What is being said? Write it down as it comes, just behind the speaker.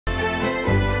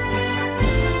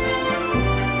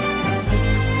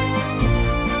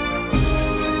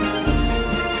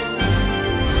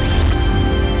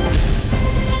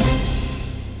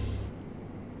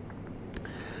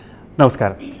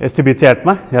नमस्कार एसटिभी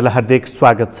च्याटमा यहाँलाई हार्दिक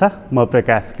स्वागत छ। म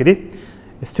प्रकाश गिरी।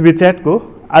 एसटिभी च्याटको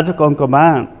आजको अङ्कमा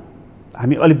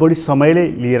हामी अलि बढी समयले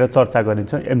लिएर चर्चा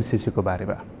गरिन्छौँ एमसिसीको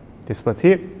बारेमा। त्यसपछि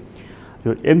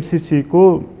यो एमसिसीको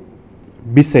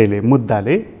विषयले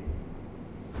मुद्दाले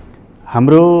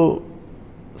हाम्रो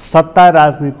सत्ता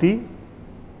राजनीति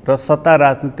र सत्ता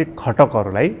राजनीतिक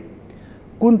घटकहरूलाई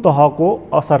कुन तहको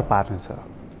असर पार्नेछ,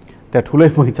 त्यहाँ ठुलै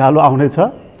भुइँचालो आउनेछ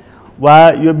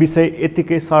वा यो विषय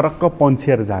यतिकै सरक्क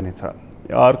पन्छिएर जानेछ,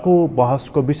 अर्को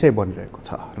बहसको विषय बनिरहेको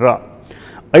छ। र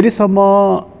अहिलेसम्म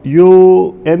यो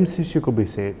एमसिसीको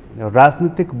विषय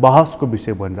राजनीतिक बहसको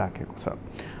विषय बनिराखेको छ।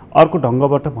 अर्को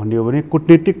ढङ्गबाट भन्ने हो भने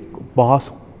कुटनीतिक बहस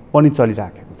पनि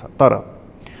चलिराखेको छ। तर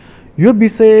यो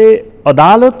विषय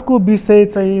अदालतको विषय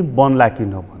चाहिँ बन्ला कि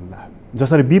नबन्ला,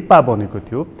 जसरी बिपा बनेको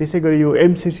थियो त्यसै गरी यो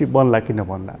एमसिसी बन्ला कि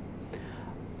नबन्ला,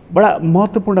 बडा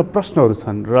महत्त्वपूर्ण प्रश्नहरू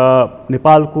छन्। र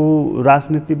नेपालको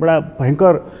राजनीति बडा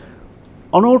भयङ्कर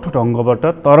अनौठो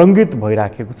ढङ्गबाट तरङ्गित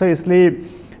भइराखेको छ। यसले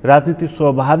राजनीति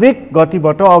स्वाभाविक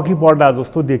गतिबाट अघि बढ्दा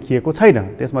जस्तो देखिएको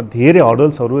छैन। त्यसमा धेरै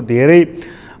हडल्सहरू, धेरै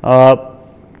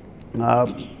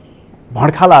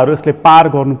भड्खालाहरू यसले पार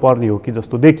गर्नुपर्ने हो कि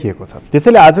जस्तो देखिएको छ।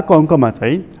 त्यसैले आजको अङ्कमा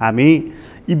चाहिँ हामी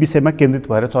यी विषयमा केन्द्रित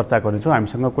भएर चर्चा गर्नेछौँ।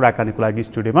 हामीसँग कुराकानीको लागि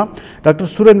स्टुडियोमा डाक्टर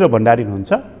सुरेन्द्र भण्डारी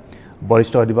हुनुहुन्छ,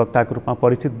 वरिष्ठ अधिवक्ताको रूपमा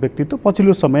परिचित व्यक्तित्व,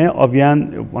 पछिल्लो समय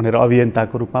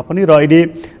अभियन्ताको रूपमा पनि, र अहिले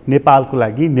नेपालको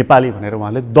लागि नेपाली भनेर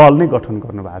उहाँले दल नै गठन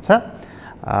गर्नुभएको छ।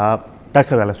 डाक्टर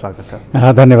साहबलाई स्वागत छ।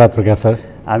 धन्यवाद प्रकाश सर।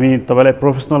 हामी तपाईँलाई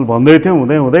प्रोफेसनल भन्दै थियौँ,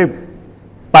 हुँदै हुँदै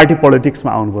पार्टी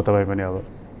पोलिटिक्समा आउनुभयो तपाईँ पनि। अब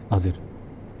हजुर,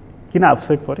 किन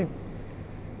आवश्यक पर्यो?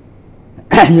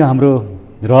 यो हाम्रो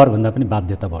रहरभन्दा पनि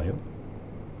बाध्यता भयो।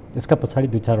 यसका पछाडि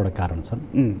दुई चारवटा कारण छन्।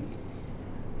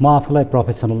 म आफूलाई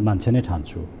प्रोफेसनल मान्छे नै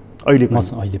ठान्छु अहिले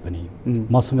पनि।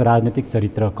 मसँग राजनीतिक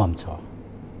चरित्र कम छ।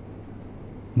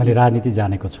 मैले राजनीति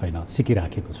जानेको छैन,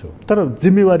 सिकिराखेको छु। तर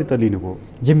जिम्मेवारी त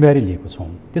लिनुभयो। जिम्मेवारी लिएको छौँ।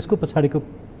 त्यसको पछाडिको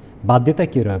बाध्यता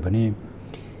के रह्यो भने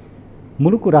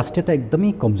मुलुकको राष्ट्रियता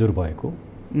एकदमै कमजोर भएको।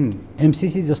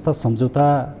 एमसिसी जस्ता सम्झौता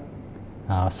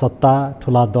सत्ता,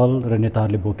 ठुला दल र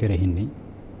नेताहरूले बोकेर हिँड्ने,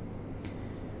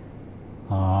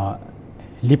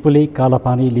 लिपुले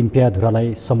कालापानी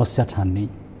लिम्पियाधुरालाई समस्या ठान्ने,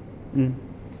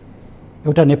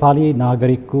 एउटा नेपाली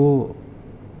नागरिकको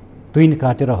तुइन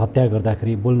काटेर हत्या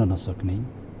गर्दाखेरि बोल्न नसक्ने,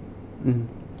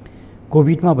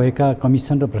 कोभिडमा भएका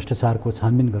कमिसन र भ्रष्टाचारको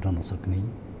छानबिन गर्न नसक्ने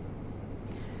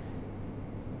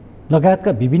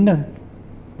लगायतका विभिन्न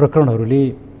प्रकरणहरूले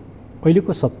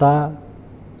अहिलेको सत्ता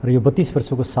र यो 32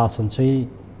 वर्षको शासन चाहिँ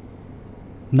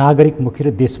नागरिकमुखी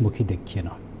र देशमुखी देखिएन।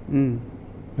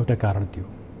 एउटा कारण त्यो।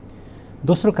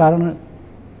 दोस्रो कारण,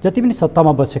 जति पनि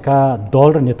सत्तामा बसेका दल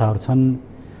र नेताहरू छन्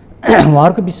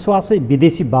उहाँहरूको विश्वासै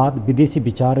विदेशीवाद, विदेशी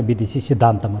विचार र विदेशी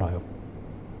सिद्धान्तमा रह्यो।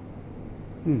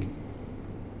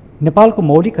 नेपालको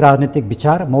मौलिक राजनीतिक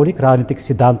विचार, मौलिक राजनीतिक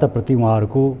सिद्धान्तप्रति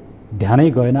उहाँहरूको ध्यानै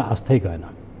गएन, आस्थै गएन।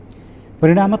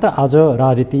 परिणाममा त आज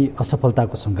राजनीति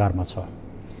असफलताको सङ्घारमा छ।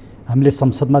 हामीले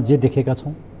संसदमा जे देखेका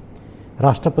छौँ,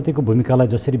 राष्ट्रपतिको भूमिकालाई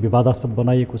जसरी विवादास्पद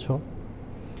बनाइएको छ,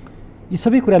 यी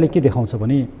सबै कुराले के देखाउँछ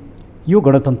भने यो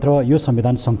गणतन्त्र, यो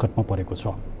संविधान सङ्कटमा परेको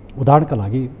छ। उदाहरणका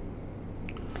लागि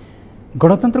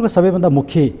गणतन्त्रको सबैभन्दा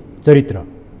मुख्य चरित्र,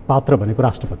 पात्र भनेको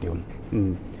राष्ट्रपति हुन्।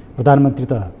 प्रधानमन्त्री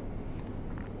त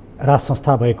राज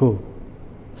संस्था भएको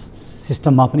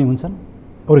सिस्टममा पनि हुन्छन्,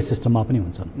 अरू सिस्टममा पनि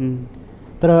हुन्छन्,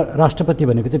 तर राष्ट्रपति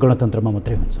भनेको चाहिँ गणतन्त्रमा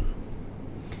मात्रै हुन्छन्।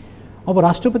 अब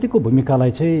राष्ट्रपतिको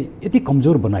भूमिकालाई चाहिँ यति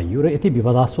कमजोर बनाइयो र यति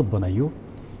विवादास्पद बनाइयो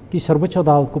कि सर्वोच्च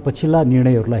अदालतको पछिल्ला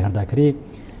निर्णयहरूलाई हेर्दाखेरि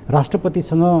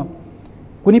राष्ट्रपतिसँग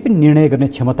कुनै पनि निर्णय गर्ने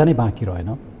क्षमता नै बाँकी रहेन।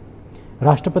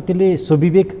 राष्ट्रपतिले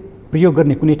स्वविवेक प्रयोग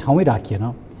गर्ने कुनै ठाउँै राखिएन।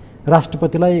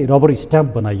 राष्ट्रपतिलाई रबर स्ट्याम्प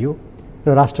बनाइयो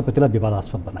र राष्ट्रपतिलाई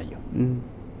विवादास्पद बनाइयो।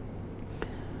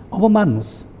 अब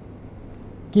मान्नुहोस्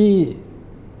कि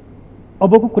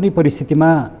अबको कुनै परिस्थितिमा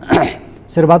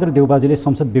शेरबहादुर देउबाजीले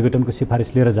संसद विघटनको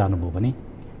सिफारिस लिएर जानुभयो भने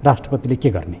राष्ट्रपतिले के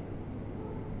गर्ने?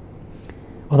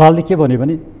 अदालतले के भन्यो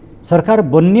भने सरकार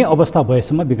बन्ने अवस्था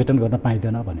भएसम्म विघटन गर्न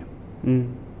पाइँदैन भन्यो।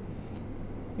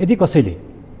 यदि कसैले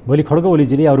भोलि खड्ग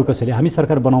ओलीजीले अरू कसैले हामी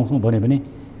सरकार बनाउँछौँ भन्यो भने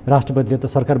राष्ट्रपतिले त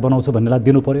सरकार बनाउँछु भन्नेलाई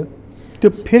दिनु पर्यो। त्यो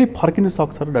फेरि फर्किन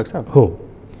सक्छ र डाक्टर साहब? हो,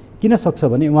 किन सक्छ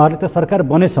भने उहाँहरूले त सरकार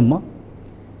बनेसम्म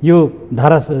यो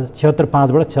धारा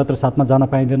 76(5)बाट 76(7)मा जान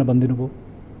पाइँदैन भनिदिनु भयो।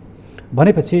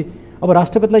 भनेपछि अब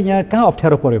राष्ट्रपतिलाई यहाँ कहाँ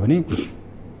अप्ठ्यारो पर्यो भने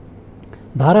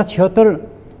धारा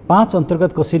 76(5)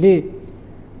 अन्तर्गत कसैले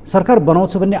सरकार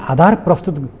बनाउँछु भन्ने आधार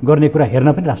प्रस्तुत गर्ने कुरा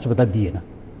हेर्न पनि राष्ट्रपतिलाई दिएन।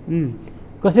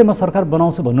 कसैले म सरकार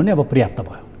बनाउँछु भन्नु नै अब पर्याप्त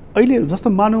भयो। अहिले जस्तो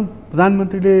मानौँ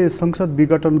प्रधानमन्त्रीले संसद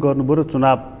विघटन गर्नुभयो र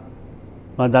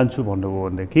चुनावमा जान्छु भन्नुभयो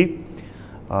भनेदेखि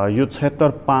यो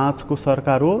 76-5 को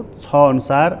सरकार हो, 6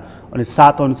 अनुसार अनि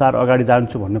 7 अनुसार अगाडि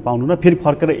जान्छु भन्ने पाउनुहुन्न, फेरि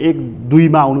फर्केर 1-2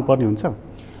 मा आउनुपर्ने हुन्छ?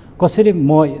 कसैले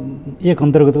म 1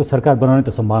 अन्तर्गतको सरकार बनाउने त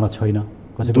सम्भावना छैन,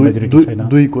 कसैको मेजोरिटी छैन।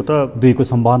 2 को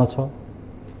सम्भावना छ,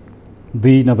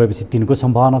 2 नभएपछि 3 को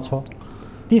सम्भावना छ।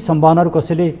 ती सम्भावनाहरू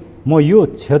कसैले म यो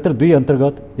 76-2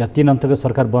 अन्तर्गत या 3 अन्तर्गत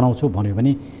सरकार बनाउँछु भन्यो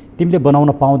भने तिमीले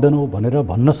बनाउन पाउँदैनौ भनेर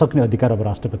भन्न सक्ने अधिकार अब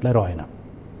राष्ट्रपतिलाई रहेन।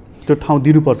 त्यो ठाउँ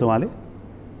दिनुपर्छ, उहाँले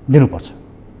दिनुपर्छ,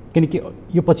 किनकि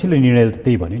यो पछिल्लो निर्णयले त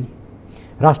त्यही भन्यो नि।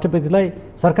 राष्ट्रपतिलाई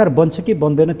सरकार बन्छ कि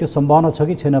बन्दैन त्यो सम्भावना छ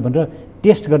कि छैन भनेर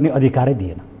टेस्ट गर्ने अधिकारै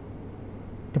दिएन,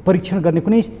 त्यो परीक्षण गर्ने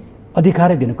कुनै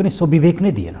अधिकारै दिएन, कुनै स्वविवेक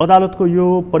नै दिएन। अदालतको यो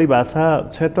परिभाषा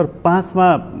 76-5 मा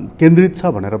केन्द्रित छ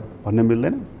भनेर भन्न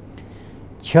मिल्दैन?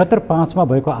 76-5 मा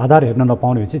भएको आधार हेर्न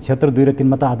नपाउने भएपछि 76-2 र 3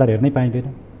 मा त आधार हेर्नै पाइँदैन।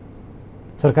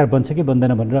 सरकार बन्छ कि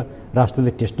बन्दैन भनेर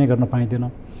राष्ट्रले टेस्ट नै गर्न पाइँदैन।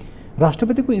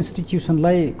 राष्ट्रपतिको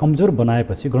इन्स्टिट्युसनलाई कमजोर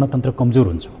बनाएपछि गणतन्त्र कमजोर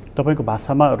हुन्छ। तपाईँको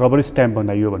भाषामा रबर स्ट्याम्प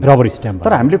बनाइयो भने? Rubber stamp.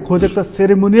 तर हामीले खोजेको त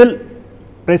सेरेमोनियल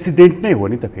प्रेसिडेन्ट नै हो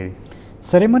नि त। फेरि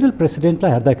सेरेमोनियल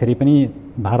प्रेसिडेन्टलाई हेर्दाखेरि पनि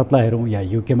भारतलाई हेरौँ या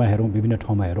युकेमा हेरौँ, विभिन्न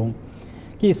ठाउँमा हेरौँ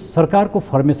कि सरकारको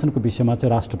फर्मेसनको विषयमा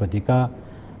चाहिँ राष्ट्रपतिका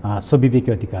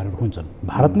स्वविवेकी अधिकारहरू हुन्छन्।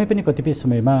 भारतमै पनि कतिपय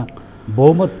समयमा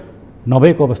बहुमत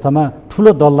नभएको अवस्थामा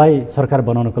ठुलो दललाई सरकार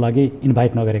बनाउनको लागि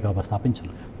इन्भाइट नगरेका अवस्था पनि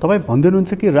छन्। तपाईँ भन्दै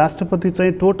हुनुहुन्छ कि राष्ट्रपति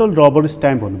चाहिँ टोटल रबर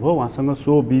स्ट्याम्प हुनुभयो, उहाँसँग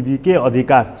स्वविवेकी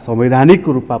अधिकार संवैधानिक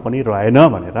रूपमा पनि रहेन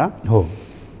भनेर हो।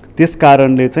 त्यस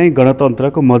कारणले चाहिँ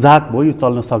गणतन्त्रको मजाक भयो, यो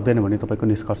चल्न सक्दैन भन्ने तपाईँको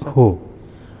निष्कर्ष हो।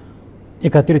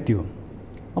 एकातिर त्यो,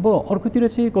 अब अर्कोतिर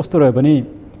चाहिँ कस्तो रह्यो भने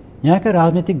यहाँका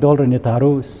राजनीतिक दल र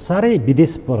नेताहरू साह्रै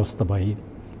विदेश परस्त भए,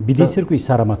 विदेशीहरूको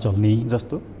इसारामा चल्ने।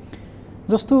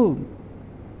 जस्तो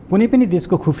कुनै पनि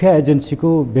देशको खुफिया एजेन्सीको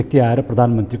व्यक्ति आएर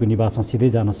प्रधानमन्त्रीको निवासमा सिधै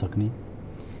जान सक्ने,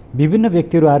 विभिन्न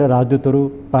व्यक्तिहरू आएर राजदूतहरू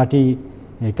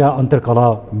पार्टीका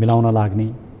अन्तर्कलह मिलाउन लाग्ने,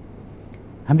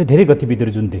 हामीले धेरै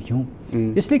गतिविधिहरू जुन देख्यौँ।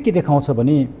 यसले के देखाउँछ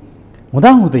भने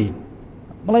हुँदाहुँदै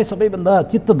मलाई सबैभन्दा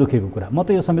चित्त दुखेको कुरा, म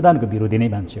त यो संविधानको विरोधी नै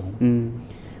मान्छे हुँ,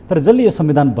 तर जसले यो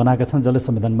संविधान बनाएका छन्, जसले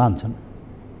संविधान मान्छन्,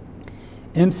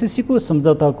 एमसिसीको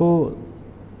सम्झौताको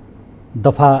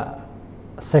दफा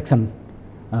सेक्सन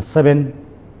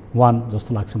 7(1)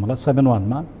 जस्तो लाग्छ मलाई, 7(1)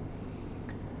 मा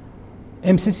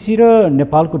एमसिसी र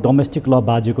नेपालको डोमेस्टिक ल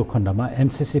बाजीको खण्डमा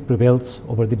MCC प्रिभेल्स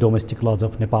over the domestic lodge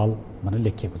of Nepal भनेर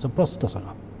लेखिएको छ प्रष्टसँग।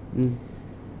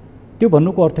 त्यो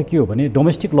भन्नुको अर्थ के हो भने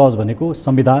डोमेस्टिक लज भनेको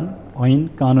संविधान, ऐन,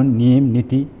 कानुन, नियम,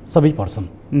 नीति सबै पर्छन्।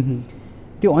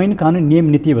 त्यो ऐन, कानुन, नियम,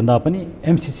 नीतिभन्दा पनि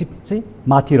एमसिसी चाहिँ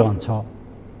माथि रहन्छ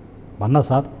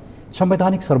भन्नासाथ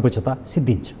संवैधानिक सर्वोच्चता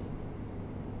सिद्धिन्छ।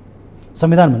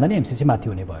 संविधानभन्दा नि एमसिसी माथि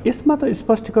हुने भयो। यसमा त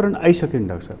स्पष्टीकरण आइसक्यो नि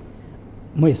डाक्टर साहब।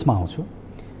 म यसमा आउँछु,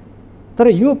 तर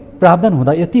यो प्रावधान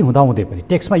हुँदा यति हुँदाहुँदै पनि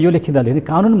टेक्स्टमा यो लेखिँदा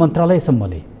कानुन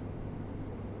मन्त्रालयसम्मले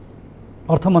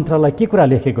अर्थ मन्त्रालय के कुरा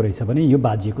लेखेको रहेछ भने यो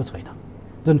बाजिएको छैन,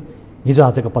 जुन हिजो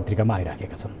आजको पत्रिकामा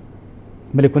आइराखेका छन्।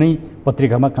 मैले कुनै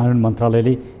पत्रिकामा कानुन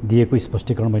मन्त्रालयले दिएको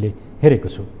स्पष्टीकरण मैले हेरेको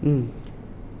छु।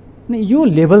 अनि यो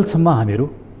लेभलसम्म हामीहरू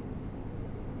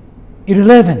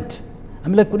इरिलेभेन्ट,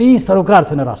 हामीलाई कुनै सरोकार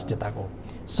छैन राष्ट्रियताको,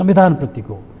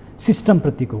 संविधानप्रतिको,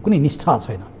 सिस्टमप्रतिको कुनै निष्ठा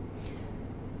छैन।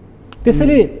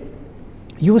 त्यसैले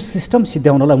यो सिस्टम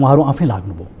सिद्ध्याउनलाई उहाँहरू आफै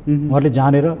लाग्नुभयो, उहाँहरूले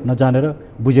जानेर नजानेर,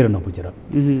 बुझेर नबुझेर।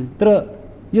 तर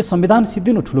यो संविधान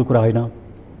सिद्धिनु ठुलो कुरा होइन,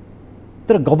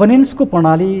 तर गभर्नेन्सको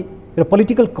प्रणाली र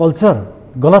पोलिटिकल कल्चर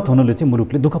गलत हुनुले चाहिँ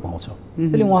मुलुकले दुःख पाउँछ।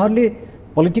 त्यसले उहाँहरूले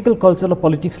पोलिटिकल कल्चर र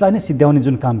पोलिटिक्सलाई नै सिद्ध्याउने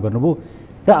जुन काम गर्नुभयो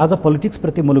र आज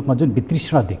पोलिटिक्सप्रति मुलुकमा जुन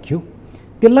वितृष्णा देखियो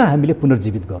त्यसलाई हामीले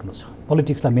पुनर्जीवित गर्नु छ,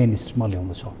 पोलिटिक्सलाई मेन स्ट्रिममा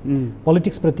ल्याउनु छ।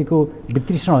 पोलिटिक्सप्रतिको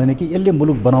वितृष्णा होइन कि यसले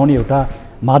मुलुक बनाउने एउटा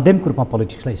माध्यमको रूपमा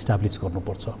पोलिटिक्सलाई इस्टाब्लिस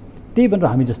गर्नुपर्छ। त्यही भनेर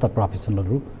हामी जस्ता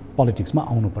प्रोफेसनलहरू पोलिटिक्समा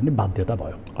आउनुपर्ने बाध्यता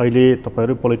भयो। अहिले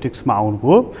तपाईँहरू पोलिटिक्समा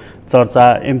आउनुभयो, चर्चा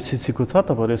एमसिसीको छ,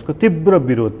 तपाईँहरू यसको तीव्र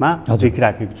विरोधमा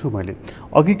देखिराखेको छु मैले।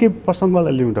 अघिकै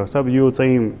प्रसङ्गलाई लिउँ डाक्टर साहब, यो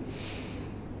चाहिँ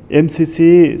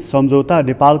एमसिसी सम्झौता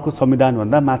नेपालको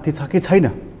संविधानभन्दा माथि छ कि छैन,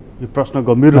 यो प्रश्न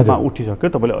गम्भीर रूपमा उठिसक्यो।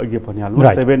 तपाईँले अघि भनिहाल्नु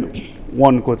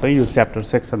 7(1) को चाहिँ यो च्याप्टर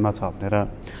सेक्सनमा छ भनेर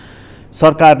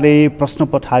सरकारले प्रश्न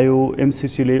पठायो,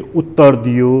 एमसिसीले उत्तर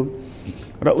दियो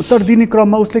र उत्तर दिने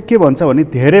क्रममा उसले के भन्छ भने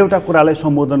धेरैवटा कुरालाई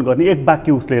सम्बोधन गर्ने एक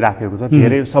वाक्य उसले राखेको छ।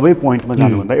 धेरै सबै पोइन्टमा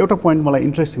जानुभन्दा एउटा पोइन्ट मलाई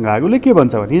इन्ट्रेस्टिङ लाग्यो। उसले के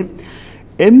भन्छ भने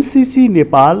एमसिसी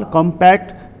नेपाल कम्प्याक्ट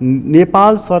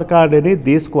नेपाल सरकारले नै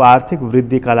देशको आर्थिक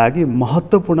वृद्धिका लागि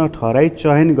महत्त्वपूर्ण ठहराई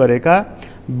चयन गरेका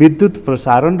विद्युत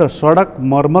प्रसारण र सडक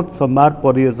मर्मत सम्भार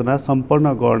परियोजना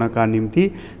सम्पन्न गर्नका निम्ति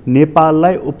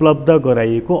नेपाललाई उपलब्ध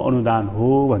गराइएको अनुदान हो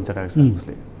भन्छ डाक्टर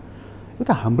उसले। यो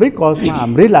त हाम्रै कजमा,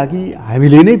 हाम्रै लागि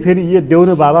हामीले नै फेरि यो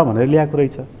देउन बाबा भनेर ल्याएको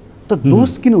रहेछ, त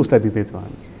दोष किन उसलाई दिँदैछ?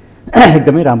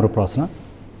 एकदमै राम्रो प्रश्न।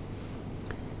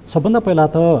 सबभन्दा पहिला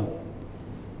त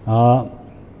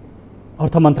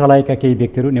अर्थ मन्त्रालयका केही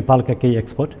व्यक्तिहरू, नेपालका केही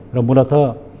एक्सपर्ट र मूलतः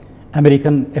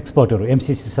अमेरिकन एक्सपर्टहरू,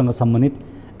 एमसिसीसँग सम्बन्धित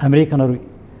अमेरिकनहरू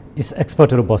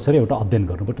एक्सपर्टहरू बसेर एउटा अध्ययन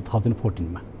गर्नुभयो 2014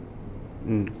 मा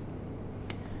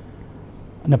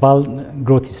नेपाल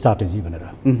ग्रोथ स्ट्राटेजी भनेर,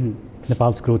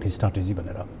 नेपाल्स ग्रोथ स्ट्राटेजी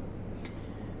भनेर।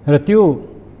 र त्यो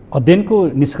अध्ययनको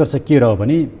निष्कर्ष के रह्यो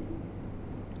भने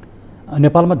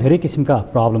नेपालमा धेरै किसिमका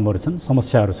प्रब्लमहरू छन्,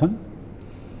 समस्याहरू छन्,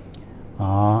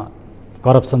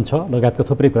 करप्सन छ लगायतका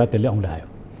थुप्रै कुरा त्यसले औँल्यायो।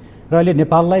 र अहिले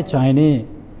नेपाललाई चाहिने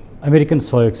अमेरिकन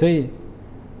सहयोग चाहिँ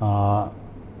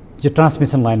जो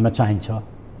ट्रान्समिसन लाइनमा चाहिन्छ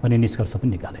भन्ने निष्कर्ष पनि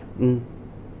निकाल्यो।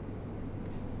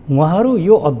 उहाँहरू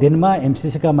यो अध्ययनमा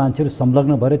एमसिसीका मान्छेहरू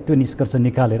संलग्न भएर त्यो निष्कर्ष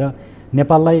निकालेर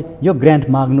नेपाललाई यो ग्रान्ट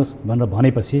माग्नुहोस् भनेर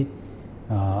भनेपछि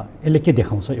यसले के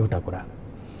देखाउँछ? एउटा कुरा।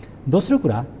 दोस्रो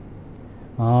कुरा,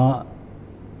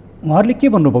 उहाँहरूले के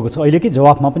भन्नुभएको छ अहिलेकै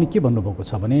जवाफमा पनि के भन्नुभएको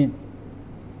छ भने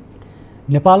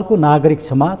नेपालको नागरिक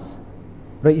समाज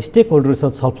र स्टेक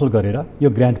होल्डरसँग छलफल गरेर यो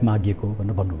ग्रान्ट मागिएको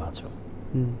भनेर भन्नुभएको छ।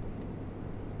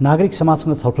 नागरिक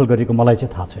समाजसँग छलफल गरेको मलाई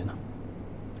चाहिँ थाहा छैन,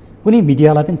 कुनै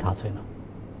मिडियालाई पनि थाहा छैन,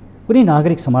 कुनै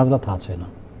नागरिक समाजलाई थाहा छैन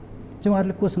चाहिँ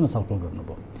उहाँहरूले कोसँग छलफल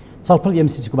गर्नुभयो। छलफल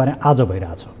एमसिसीको बारेमा आज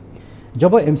भइरहेछ।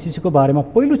 जब एमसिसीको बारेमा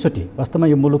पहिलोचोटि वास्तवमा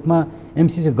यो मुलुकमा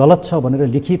एमसिसी गलत छ भनेर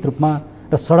लिखित रूपमा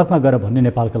र सडकमा गएर भन्ने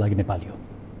नेपालका लागि नेपाली हो।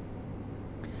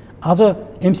 आज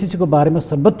एमसिसीको बारेमा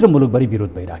सर्वत्र मुलुकभरि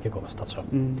विरोध भइराखेको अवस्था छ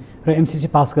र एमसिसी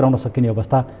पास गराउन सकिने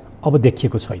अवस्था अब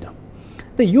देखिएको छैन।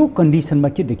 त यो कन्डिसनमा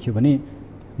के देखियो भने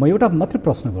म एउटा मात्र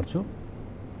प्रश्न गर्छु,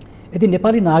 यदि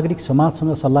नेपाली नागरिक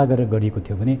समाजसँग सल्लाह गरेर गरिएको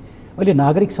थियो भने अहिले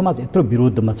नागरिक समाज यत्रो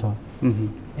विरोधमा छ,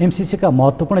 एमसिसीका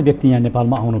महत्त्वपूर्ण व्यक्ति यहाँ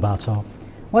नेपालमा आउनु भएको छ,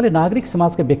 उहाँले नागरिक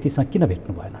समाजका व्यक्तिसँग किन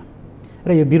भेट्नु भएन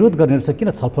र यो विरोध गर्नेहरूसँग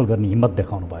किन छलफल गर्ने हिम्मत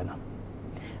देखाउनु भएन?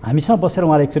 हामीसँग बसेर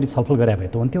उहाँले एकचोटि छलफल गरे भए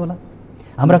त हुन्थ्यो होला।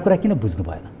 हाम्रा कुरा किन बुझ्नु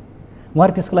भएन?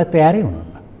 उहाँहरू त्यसको लागि तयारै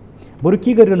हुनुहुन्न। बरु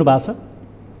के गरिरहनु भएको छ?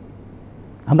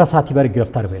 हाम्रा साथीभाइ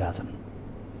गिरफ्तार भइरहेछन्।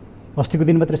 अस्तिको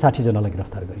दिन मात्रै 60 जनालाई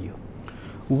गिरफ्तार गरियो।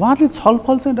 उहाँले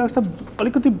छलफल चाहिँ डाक्टर साहब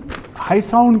अलिकति हाई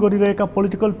साउन्ड गरिरहेका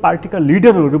पोलिटिकल पार्टीका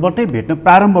लिडरहरूबाटै भेट्न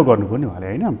प्रारम्भ गर्नुभयो नि उहाँले,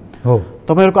 होइन? हो।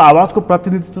 तपाईँहरूको आवाजको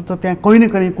प्रतिनिधित्व त त्यहाँ कहीँ न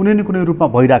कहीँ कुनै न कुनै रूपमा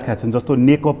भइराखेका छन्। जस्तो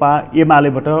नेकपा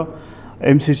एमालेबाट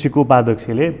एमसिसीको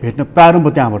उपाध्यक्षले भेट्न प्रारम्भ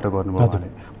त्यहाँबाट गर्नुभयो। उहाँले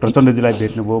प्रचण्डजीलाई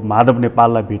भेट्नुभयो, माधव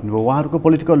नेपाललाई भेट्नुभयो। उहाँहरूको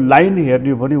पोलिटिकल लाइन हेर्ने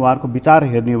हो भने, उहाँहरूको विचार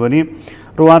हेर्ने हो भने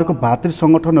र उहाँहरूको भातृ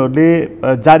सङ्गठनहरूले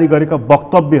जारी गरेका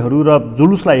वक्तव्यहरू र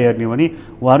जुलुसलाई हेर्ने हो भने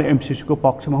उहाँहरू एमसिसीको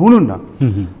पक्षमा हुनुहुन्न।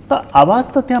 त आवाज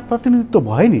त त्यहाँ प्रतिनिधित्व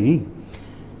भयो नि।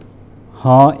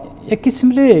 एक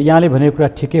किसिमले यहाँले भनेको कुरा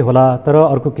ठिकै होला, तर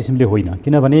अर्को किसिमले होइन।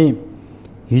 किनभने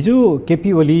हिजो केपी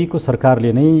ओलीको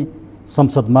सरकारले नै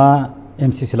संसदमा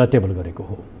एमसिसीलाई टेबल गरेको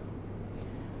हो।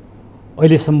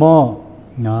 अहिलेसम्म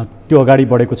त्यो अगाडि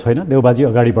बढेको छैन। देउबाजी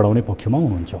अगाडि बढाउने पक्षमा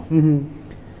हुनुहुन्छ।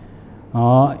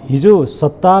 हिजो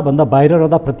सत्ताभन्दा बाहिर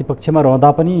रहँदा, प्रतिपक्षमा रहँदा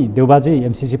पनि देउबाजी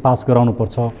एमसिसी पास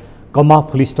गराउनुपर्छ, कम्मा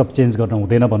फुल स्टप चेन्ज गर्न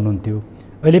हुँदैन भन्नुहुन्थ्यो।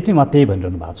 अहिले पनि उहाँ त्यही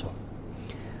भनिरहनु भएको छ।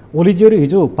 ओलीजीहरू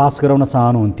हिजो पास गराउन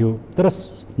चाहनुहुन्थ्यो, तर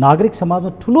नागरिक समाजमा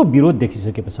ठुलो विरोध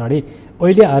देखिसके पछाडि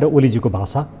अहिले आएर ओलीजीको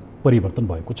भाषा परिवर्तन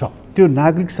भएको छ। त्यो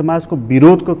नागरिक समाजको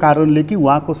विरोधको कारणले कि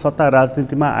उहाँको सत्ता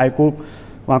राजनीतिमा आएको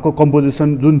उहाँको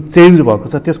कम्पोजिसन जुन चेन्ज भएको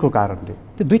छ त्यसको कारणले?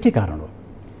 त्यो दुईटै कारण हो।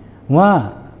 उहाँ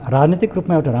राजनीतिक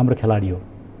रूपमा एउटा राम्रो खेलाडी हो।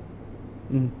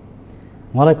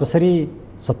 उहाँलाई कसरी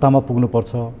सत्तामा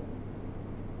पुग्नुपर्छ,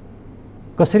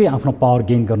 कसरी आफ्नो पावर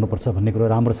गेन गर्नुपर्छ भन्ने कुरो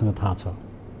राम्रोसँग थाहा छ।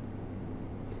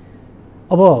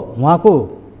 अब उहाँको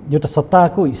एउटा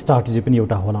सत्ताको स्ट्राटेजी पनि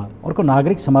एउटा होला। अर्को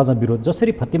नागरिक समाजमा विरोध,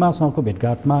 जसरी फतिमासँगको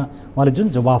भेटघाटमा उहाँले जुन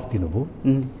जवाफ दिनुभयो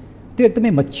त्यो एकदमै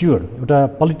मच्योर एउटा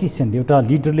पोलिटिसियनले, एउटा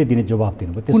लिडरले दिने जवाफ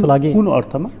दिनुभयो। त्यसको लागि कुन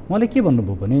अर्थमा उहाँले के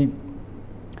भन्नुभयो भने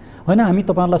होइन हामी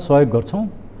तपाईँहरूलाई सहयोग गर्छौँ,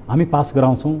 हामी पास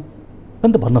गराउँछौँ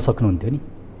पनि त भन्न सक्नुहुन्थ्यो नि।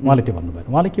 उहाँले त्यो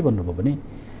भन्नुभयो। उहाँले के भन्नुभयो भने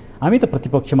हामी त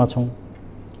प्रतिपक्षमा छौँ,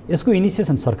 यसको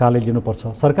इनिसिएसन सरकारले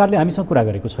लिनुपर्छ, सरकारले हामीसँग कुरा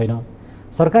गरेको छैन,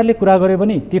 सरकारले कुरा गर्यो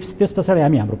भने त्यस पछाडि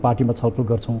हामी हाम्रो पार्टीमा छलफल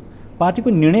गर्छौँ, पार्टीको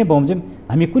निर्णय बमोजिम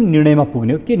हामी कुन निर्णयमा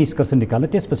पुग्ने हो, के निष्कर्ष निकाल्ने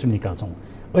त्यसपछि निकाल्छौँ।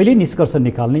 अहिले निष्कर्ष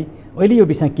निकाल्ने, अहिले यो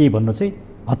विषय केही भन्नु चाहिँ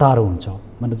हतारो हुन्छ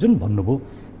भनेर जुन भन्नुभयो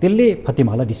त्यसले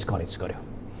फतिमालाई डिस्करेज गर्यो।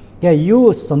 त्यहाँ यो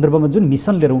सन्दर्भमा जुन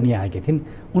मिसन लिएर उनी आएकी थिइन्,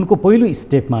 उनको पहिलो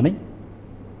स्टेपमा नै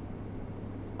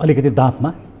अलिकति दाँतमा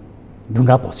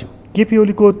ढुङ्गा पस्यो। केपी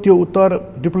ओलीको त्यो उत्तर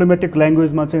डिप्लोमेटिक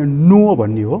ल्याङ्ग्वेजमा चाहिँ नो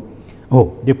भन्ने हो,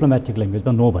 डिप्लोमेटिक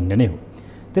ल्याङ्ग्वेजमा नो भन्ने नै हो।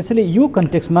 त्यसैले यो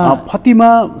कन्टेक्स्टमा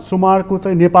फतिमा सुमारको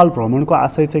चाहिँ नेपाल भ्रमणको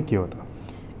आशय चाहिँ के हो त?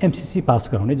 एमसिसी पास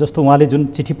गराउने, जस्तो उहाँले जुन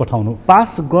चिठी पठाउनु,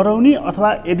 पास गराउने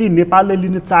अथवा यदि नेपालले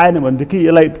लिन चाहेन भनेदेखि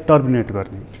यसलाई टर्मिनेट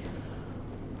गर्ने।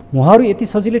 उहाँहरू यति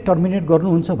सजिलै टर्मिनेट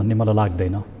गर्नुहुन्छ भन्ने मलाई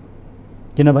लाग्दैन।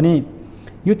 किनभने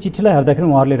यो चिठीलाई हेर्दाखेरि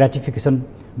उहाँहरूले ऱ्याटिफिकेसन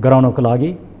गराउनको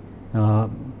लागि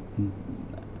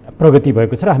प्रगति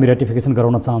भएको छ र हामी रेटिफिकेसन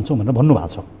गराउन चाहन्छौँ भनेर भन्नुभएको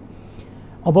छ।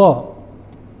 अब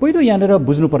पहिलो यहाँनिर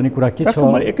बुझ्नुपर्ने कुरा के छ,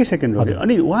 एकै सेकेन्ड हजुर,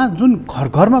 अनि उहाँ जुन घर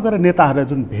घरमा गएर नेताहरूलाई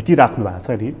जुन भेटिराख्नु भएको छ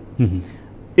नि,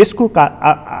 यसको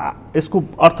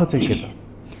अर्थ चाहिँ के त?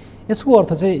 यसको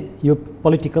अर्थ चाहिँ यो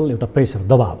पोलिटिकल एउटा प्रेसर,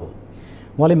 दबाब हो।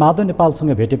 उहाँले माधव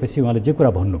नेपालसँग भेटेपछि उहाँले जे कुरा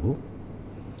भन्नुभयो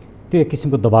त्यो एक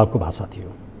किसिमको दबावको भाषा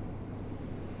थियो।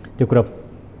 त्यो कुरा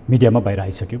मिडियामा बाहिर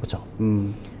आइसकेको छ।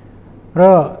 र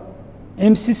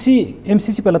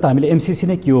एमसिसी पहिला त हामीले एमसिसी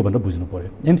नै के हो भनेर बुझ्नु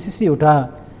पर्यो। एमसिसी एउटा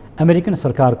अमेरिकन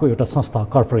सरकारको एउटा संस्था,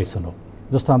 कर्पोरेसन हो,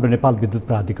 जस्तो हाम्रो नेपाल विद्युत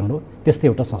प्राधिकरण हो, त्यस्तै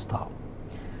एउटा संस्था हो।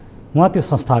 उहाँ त्यो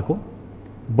संस्थाको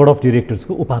बोर्ड अफ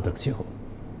डिरेक्टर्सको उपाध्यक्ष हो।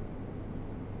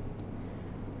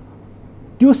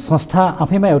 त्यो संस्था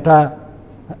आफैमा एउटा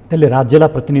त्यसले राज्यलाई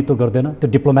प्रतिनिधित्व गर्दैन, त्यो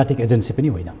डिप्लोमेटिक एजेन्सी पनि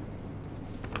होइन।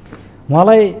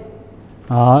 उहाँलाई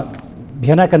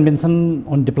Vienna convention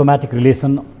on diplomatic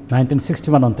relation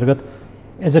 1961 अन्तर्गत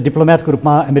एज अ डिप्लोमेटको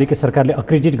रूपमा अमेरिकी सरकारले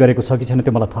अक्रेडिट गरेको छ कि छैन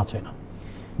त्यो मलाई थाहा छैन।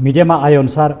 मिडियामा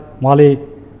आएअनुसार उहाँले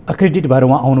अक्रेडिट भएर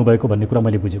उहाँ आउनुभएको भन्ने कुरा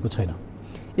मैले बुझेको छैन।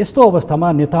 यस्तो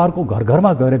अवस्थामा नेताहरूको घर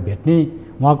घरमा गएर भेट्ने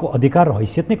उहाँको अधिकार र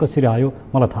हैसियत नै कसरी आयो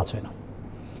मलाई थाहा छैन।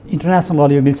 इन्टरनेसनल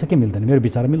लले यो मिल्छ कि मिल्दैन, मेरो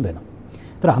विचार मिल्दैन।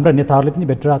 तर हाम्रा नेताहरूले पनि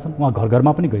भेटिरहेछन्, उहाँ घर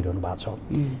घरमा पनि गइरहनु भएको छ।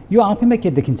 यो आफैमा के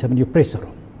देखिन्छ भने यो प्रेसर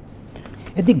हो।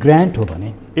 यदि ग्रान्ट हो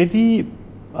भने, यदि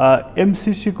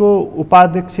एमसिसीको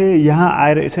उपाध्यक्ष यहाँ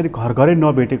आएर यसरी घर घरै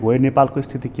नभेटेको भए नेपालको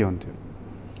स्थिति के हुन्थ्यो,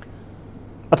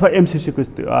 अथवा एमसिसीको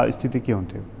स्थिति के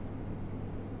हुन्थ्यो?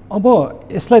 अब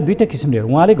यसलाई दुईवटा किसिमले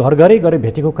हेरौँ। उहाँले घर घरै गएर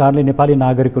भेटेको कारणले नेपाली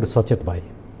नागरिकहरू सचेत भए।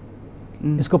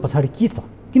 यसको पछाडि के छ?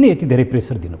 किन यति धेरै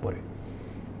प्रेसर दिनु पर्यो?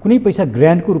 कुनै पैसा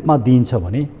ग्रान्टको रूपमा दिइन्छ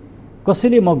भने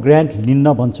कसैले म ग्रान्ट लिन्न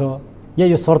भन्छ, या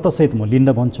यो शर्तसहित म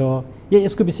लिन्न भन्छ, या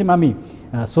यसको विषयमा हामी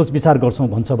सोच विचार गर्छौँ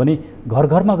भन्छ भने घर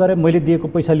घरमा गएर मैले दिएको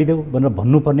पैसा लिदेऊ भनेर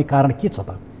भन्नुपर्ने कारण के छ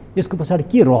त? यसको पछाडि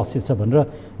के रहस्य छ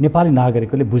भनेर नेपाली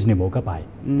नागरिकहरूले बुझ्ने मौका पाए।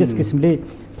 त्यस किसिमले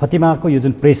फतिमाको यो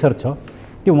जुन प्रेसर छ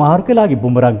त्यो उहाँहरूकै लागि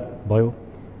बुमराङ भयो,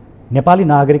 नेपाली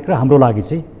नागरिक र हाम्रो लागि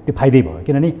चाहिँ त्यो फाइदै भयो,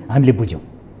 किनभने हामीले बुझ्यौँ,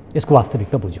 यसको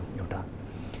वास्तविकता बुझ्यौँ। एउटा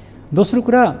दोस्रो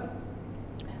कुरा,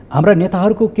 हाम्रा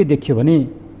नेताहरूको के देखियो भने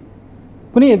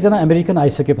कुनै एकजना अमेरिकन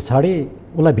आइसके पछाडि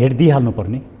उसलाई भेट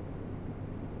दिइहाल्नुपर्ने,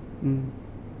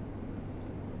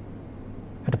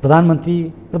 एउटा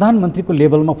प्रधानमन्त्रीको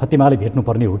लेभलमा फतिमाले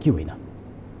भेट्नुपर्ने हो कि होइन?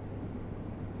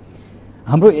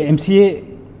 हाम्रो एमसिए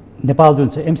नेपाल जुन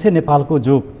छ, एमसिए नेपालको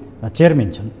जो चेयरम्यान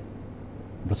छन्,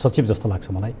 सचिव जस्तो लाग्छ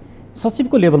मलाई,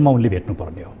 सचिवको लेभलमा उनले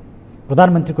भेट्नुपर्ने हो।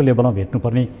 प्रधानमन्त्रीको लेभलमा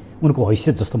भेट्नुपर्ने उनको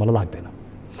हैसियत जस्तो मलाई लाग्दैन,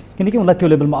 किनकि उनलाई त्यो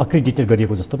लेभलमा अक्रेडिटेड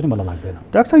गरिएको जस्तो पनि मलाई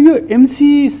लाग्दैन। डाक्टर साहब, यो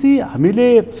एमसिसी हामीले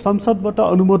संसदबाट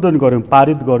अनुमोदन गऱ्यौँ,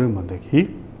 पारित गऱ्यौँ भनेदेखि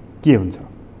के हुन्छ?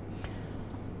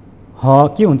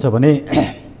 के हुन्छ भने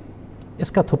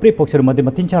यसका थुप्रै पक्षहरूमध्ये म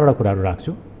 3-4वटा कुराहरू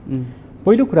राख्छु।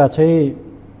 पहिलो कुरा चाहिँ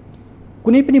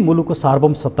कुनै पनि मुलुकको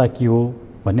सार्वभौम सत्ता के हो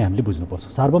भन्ने हामीले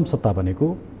बुझ्नुपर्छ। सार्वभौम सत्ता भनेको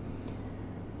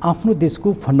आफ्नो देशको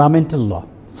फन्डामेन्टल ल,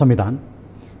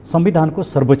 संविधानको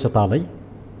सर्वोच्चतालाई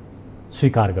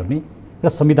स्वीकार गर्ने र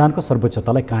संविधानको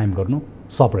सर्वोच्चतालाई कायम गर्नु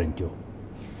सभरेन्टी हो।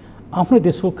 आफ्नो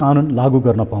देशको कानुन लागू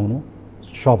गर्न पाउनु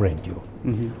सभरेन्टी हो।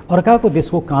 अर्काको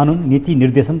देशको कानुन, नीति,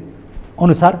 निर्देशन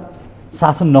अनुसार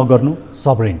शासन नगर्नु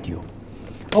सभरेन्टी हो।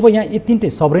 अब यहाँ यी तीनटै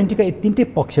सभरेन्टीका यी तीनटै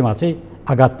पक्षमा चाहिँ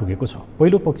आघात पुगेको छ।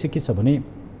 पहिलो पक्ष के छ भने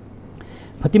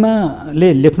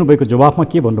फतिमाले लेख्नुभएको जवाफमा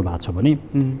के भन्नुभएको छ भने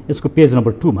यसको पेज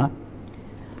नम्बर 2 मा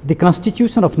the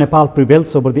constitution of Nepal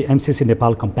प्रिभेल्स over the MCC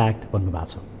Nepal compact भन्नुभएको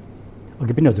छ।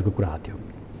 अघि पनि हजुरको कुरा आएको थियो।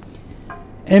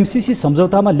 एमसिसी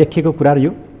सम्झौतामा लेखिएको कुरा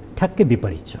यो ठ्याक्कै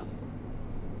विपरीत छ।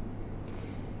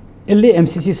 यसले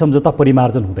एमसिसी सम्झौता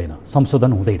परिमार्जन हुँदैन,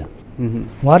 संशोधन हुँदैन।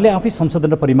 उहाँहरूले आफै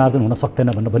संशोधन र परिमार्जन हुन सक्दैन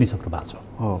भनेर भनिसक्नु भएको छ।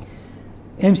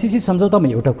 एमसिसी सम्झौतामा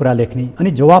एउटा कुरा लेख्ने अनि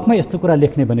जवाफमा यस्तो कुरा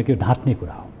लेख्ने भनेको यो ढाँट्ने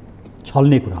कुरा हो,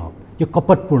 छल्ने कुरा हो, यो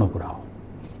कपटपूर्ण कुरा हो।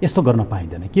 यस्तो गर्न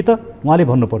पाइँदैन। कि त उहाँले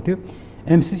भन्नुपर्थ्यो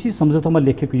एमसिसी सम्झौतामा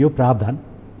लेखेको यो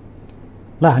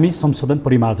प्रावधानलाई हामी संशोधन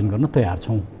परिमार्जन गर्न तयार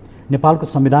छौँ, नेपालको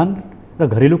संविधान र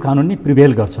घरेलु कानुन नै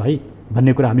प्रिभेल गर्छ है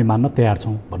भन्ने कुरा हामी मान्न तयार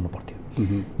छौँ भन्नुपर्थ्यो।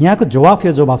 यहाँको जवाफ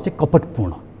चाहिँ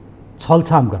कपटपूर्ण,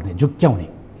 छलछाम गर्ने, झुक्क्याउने।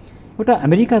 एउटा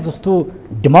अमेरिका जस्तो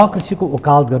डेमोक्रेसीको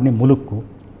वकालत गर्ने मुलुकको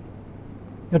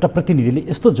एउटा प्रतिनिधिले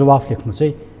यस्तो जवाफ लेख्नु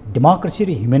चाहिँ डेमोक्रेसी र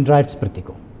ह्युमन राइट्स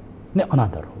प्रतिको नै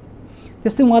अनादर हो।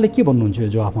 त्यस्तै उहाँले के भन्नुहुन्छ यो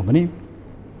जवाफमा भने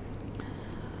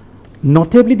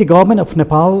notably the government of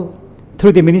Nepal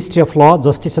through the ministry of ल,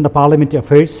 justice and parliamentary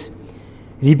affairs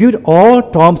reviewed all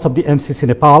terms of the MCC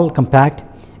Nepal Compact,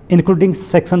 including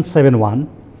Section 7(1),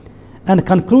 and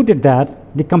concluded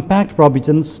that the compact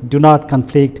provisions do not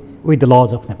conflict with the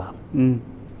laws of Nepal.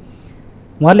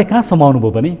 उहाँले कहाँ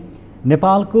समाउनुभयो भने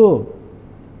नेपालको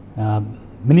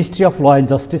ministry of law and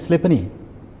जस्टिसले पनि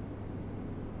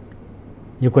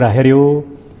यो कुरा हेऱ्यो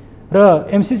र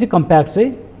MCC compact चाहिँ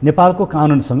नेपालको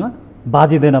कानुनसँग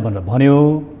बाजिँदैन भनेर भन्यो।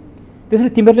 त्यसरी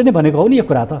तिमीहरूले नै भनेको हो नि यो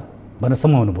कुरा त भनेर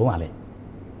सम्झाउनु भयो उहाँले।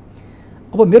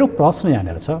 अब मेरो प्रश्न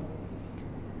यहाँनिर छ,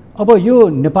 अब यो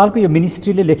नेपालको यो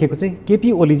मिनिस्ट्रीले लेखेको चाहिँ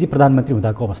केपी ओलीजी प्रधानमन्त्री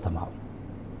हुँदाको अवस्थामा हो।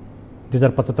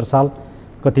 2075 साल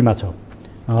कतिमा छ,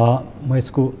 म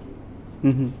यसको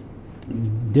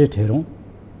डेट हेरौँ,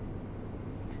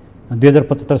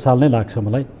 2075 साल नै लाग्छ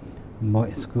मलाई। म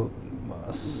यसको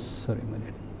सरी मैले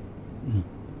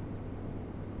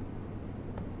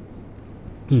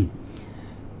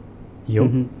यो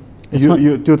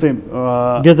त्यो चाहिँ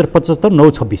 2075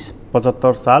 9/26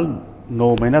 75 साल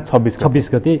 9 महिना 26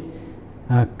 गते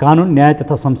कानुन न्याय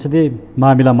तथा संसदीय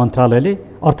मामिला मन्त्रालयले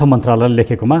अर्थ मन्त्रालयले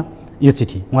लेखेकोमा यो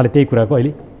चिठी उहाँले त्यही कुराको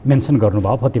अहिले मेन्सन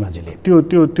गर्नुभयो फतिमाजीले।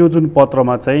 त्यो जुन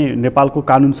पत्रमा चाहिँ नेपालको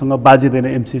कानुनसँग बाजिँदैन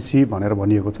एमसिसी भनेर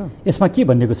भनिएको छ। यसमा के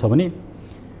भनिएको छ भने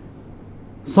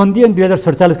सन्धि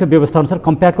 2047 को व्यवस्था अनुसार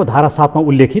कम्प्याक्टको धारा 7 मा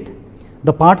उल्लेखित the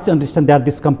parts understand that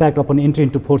this compact upon entry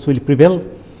into force will prevail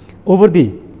over the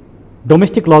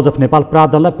domestic lodge of Nepal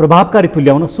प्रावधानलाई प्रभावकारी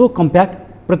तुल्याउन सो कम्प्याक्ट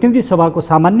प्रतिनिधि सभाको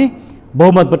सामान्य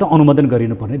बहुमतबाट अनुमोदन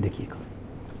गरिनुपर्ने देखिएको।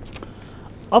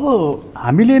 अब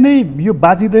हामीले नै यो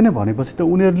बाजिँदैन भनेपछि त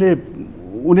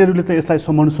उनीहरूले त यसलाई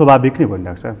सम्मान स्वाभाविक नै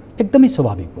भनिरहेको छ। एकदमै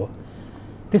स्वाभाविक हो।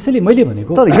 त्यसैले मैले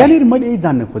भनेको तर यहाँनिर मैले यही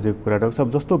जान्न खोजेको कुरा डाक्टर साहब,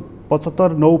 जस्तो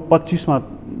 75 9 25 मा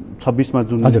 26 मा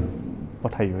जुन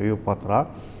पठाइयो यो पत्र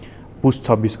पुस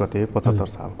 26 गते 75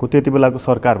 सालको, त्यति बेलाको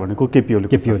सरकार भनेको केपी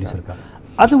ओली सरकार।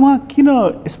 आज उहाँ किन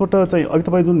यसबाट चाहिँ अघि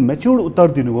तपाईँ जुन म्याच्योर्ड उत्तर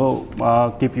दिनुभयो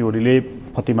केपी ओलीले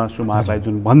फतिमा सुमारलाई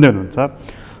जुन भन्दै हुनुहुन्छ,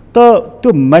 त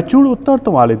त्यो म्याच्योर्ड उत्तर त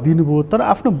उहाँले दिनुभयो, तर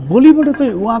आफ्नो बोलीबाट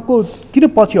चाहिँ उहाँको किन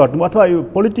पछि हट्नु, अथवा यो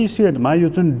पोलिटिसियनमा यो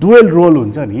जुन डुएल रोल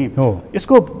हुन्छ नि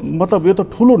यसको मतलब यो त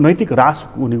ठुलो नैतिक ह्रास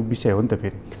हुने विषय हो नि त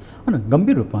फेरि हैन,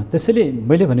 गम्भीर रूपमा। त्यसैले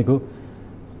मैले भनेको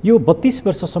यो 32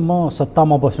 वर्षसम्म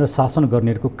सत्तामा बसेर शासन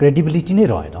गर्नेहरूको क्रेडिबिलिटी नै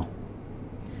रहेन।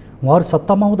 उहाँहरू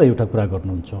सत्तामा हुँदा एउटा कुरा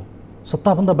गर्नुहुन्छ,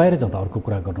 सत्ताभन्दा बाहिर जाँदा अर्को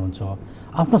कुरा गर्नुहुन्छ,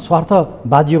 आफ्नो स्वार्थ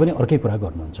बाजियो भने अर्कै कुरा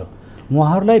गर्नुहुन्छ।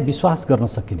 उहाँहरूलाई विश्वास गर्न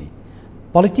सकिने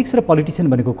पोलिटिक्स र पोलिटिसियन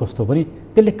भनेको कस्तो भने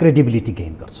त्यसले क्रेडिबिलिटी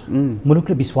गेन गर्छ,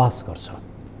 मुलुकले विश्वास गर्छ।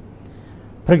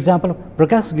 फर इक्जाम्पल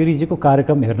प्रकाश गिरिजीको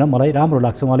कार्यक्रम हेर्न मलाई राम्रो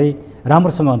लाग्छ, उहाँले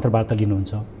राम्रोसँग अन्तर्वार्ता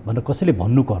लिनुहुन्छ भनेर कसैले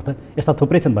भन्नुको अर्थ यस्ता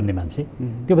थुप्रै छन् भन्ने मान्छे,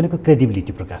 त्यो भनेको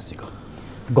क्रेडिबिलिटी प्रकाशजीको।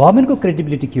 गभर्मेन्टको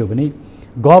क्रेडिबिलिटी के हो भने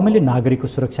गभर्मेन्टले नागरिकको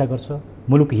सुरक्षा गर्छ,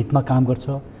 मुलुकको हितमा काम गर्छ,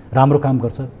 राम्रो काम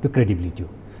गर्छ, त्यो क्रेडिबिलिटी हो।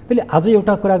 त्यसले आज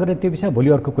एउटा कुरा गर्ने त्यो विषयमा भोलि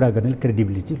अर्को कुरा गर्ने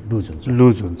क्रेडिबिलिटी लुज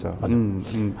हुन्छ।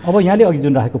 अब यहाँले अघि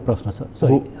जुन राखेको प्रश्न छ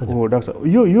हो डाक्टर,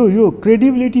 यो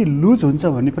क्रेडिबिलिटी लुज हुन्छ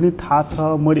भन्ने पनि थाहा छ,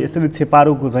 मैले यसरी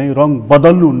छेपारोको चाहिँ रङ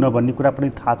बदल्नुहुन्न भन्ने कुरा पनि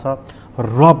थाहा छ,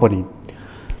 र पनि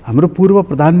हाम्रो पूर्व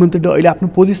प्रधानमन्त्रीले अहिले आफ्नो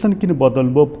पोजिसन किन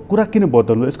बदल्नुभयो, कुरा किन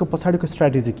बदल्नुभयो, यसको पछाडिको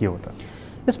स्ट्राटेजी के हो त?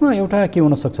 यसमा एउटा के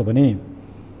हुनसक्छ भने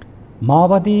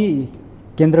माओवादी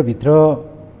केन्द्रभित्र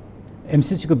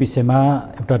एमसिसीको विषयमा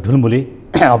एउटा ढुलमुले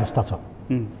अवस्था छ।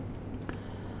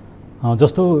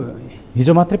 जस्तो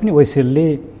हिजो मात्रै पनि वैसेलले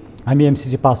हामी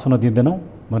एमसिसी पास हुन दिँदैनौँ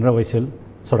भनेर वैसेल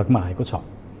सडकमा आएको छ,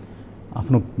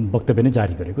 आफ्नो वक्तव्य नै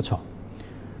जारी गरेको छ।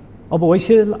 अब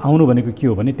वैसेल आउनु भनेको के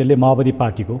हो भने त्यसले माओवादी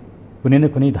पार्टीको कुनै न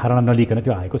कुनै धारणा नलिकन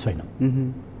त्यो आएको छैन।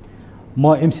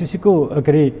 म एमसिसीको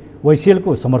के अरे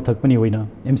वैसेलको समर्थक पनि होइन,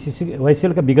 एमसिसी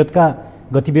वैसेलका विगतका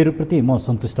गतिविधिहरूप्रति म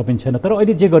सन्तुष्ट पनि छैन, तर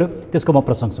अहिले जे गर्यो त्यसको म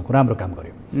प्रशंसक हो, राम्रो काम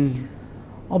गर्यो।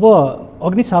 अब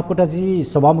अग्नि सापकोटाजी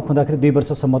सभामुख हुँदाखेरि 2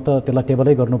 वर्षसम्म त त्यसलाई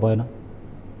टेबलै गर्नु भएन।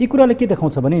 यी कुराले के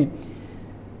देखाउँछ भने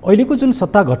अहिलेको जुन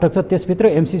सत्ता घटक छ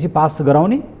त्यसभित्र एमसिसी पास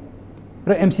गराउने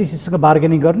र एमसिसीसँग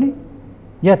बार्गेनिङ गर्ने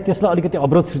या त्यसलाई अलिकति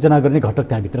अवरोध सृजना गर्ने घटक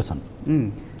त्यहाँभित्र छन्।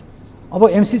 अब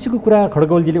एमसिसीको कुरा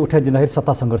खड्गवलजीले उठाइदिँदाखेरि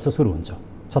सत्ता सङ्घर्ष सुरु हुन्छ,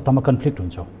 सत्तामा कन्फ्लिक्ट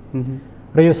हुन्छ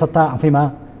र यो सत्ता आफैमा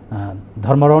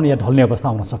धर्मरौन या ढल्ने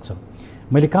अवस्था आउन सक्छ।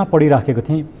 मैले कहाँ पढिराखेको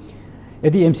थिएँ,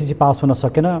 यदि एमसिसी पास हुन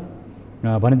सकेन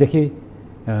भनेदेखि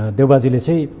देउबाजीले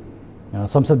चाहिँ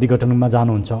संसद विघटनमा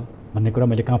जानुहुन्छ भन्ने कुरा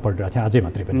मैले कहाँ पढिरहेको थिएँ, अझै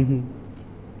मात्रै पनि।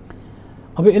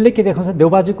 अब यसले के देखाउँछ,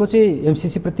 देउबाजीको चाहिँ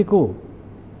एमसिसीप्रतिको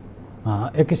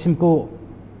एक किसिमको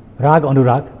राग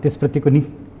अनुराग, त्यसप्रतिको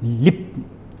लिप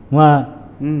उहाँ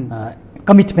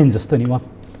कमिटमेन्ट जस्तो नि, उहाँ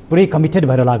पुरै कमिटेड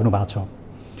भएर लाग्नु भएको छ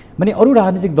भने अरू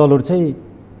राजनीतिक दलहरू चाहिँ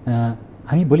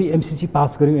हामी भोलि एमसिसी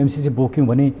पास गऱ्यौँ, एमसिसी बोक्यौँ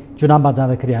भने चुनावमा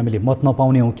जाँदाखेरि हामीले मत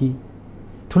नपाउने हो कि,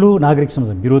 ठुलो नागरिक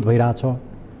समाज विरोध भइरहेछ,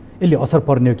 यसले असर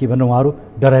पर्ने हो कि भनेर उहाँहरू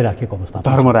डराइराखेको अवस्था,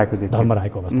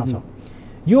 धर्मराखेको अवस्था छ।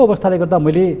 यो अवस्थाले गर्दा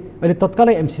मैले अहिले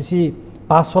तत्कालै एमसिसी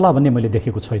पास होला भन्ने मैले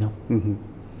देखेको छैन।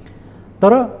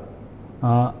 तर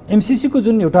एमसिसीको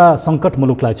जुन एउटा सङ्कट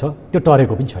मुलुकलाई छ त्यो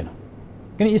टरेको पनि छैन,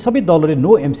 किन यी सबै दलहरूले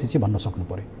नो एमसिसी भन्न सक्नु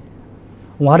पर्यो।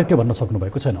 उहाँले त्यो भन्न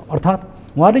सक्नुभएको छैन। अर्थात्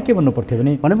उहाँले के भन्नु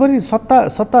पर्थ्यो भनेपछि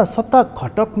सत्ता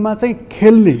घटकमा चाहिँ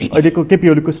खेल्ने अहिलेको केपी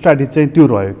ओलीको स्ट्राटेजी चाहिँ त्यो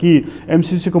रह्यो कि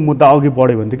एमसिसीको मुद्दा अघि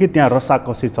बढ्यो भनेदेखि त्यहाँ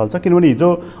रसाकसी चल्छ। किनभने हिजो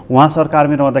उहाँ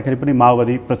सरकारमा रहँदाखेरि पनि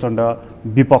माओवादी प्रचण्ड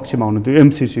विपक्षमा हुनुहुन्थ्यो,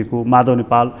 एमसिसीको माधव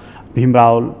नेपाल, भीम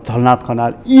रावल, झलनाथ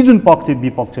खनाल, यी जुन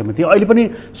विपक्षमा थिए अहिले पनि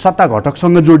सत्ता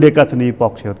घटकसँग जोडिएका छन् यी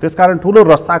पक्षहरू। त्यसकारण ठुलो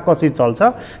रसाकसी चल्छ,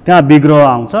 त्यहाँ विग्रह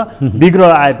आउँछ, विग्रह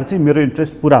आएपछि मेरो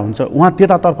इन्ट्रेस्ट पुरा हुन्छ। उहाँ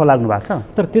त्यतातर्फ लाग्नु भएको छ।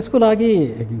 तर त्यसको लागि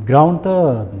ग्राउन्ड त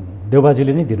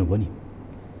देउबाजीले नै दिनुभयो नि,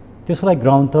 त्यसको लागि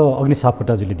ग्राउन्ड त अग्नि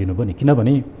सापकोटाजीले दिनुभयो नि।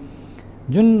 किनभने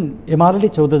जुन एमाले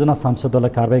 14 जना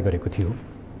सांसदलाई कारबाही गरेको थियो,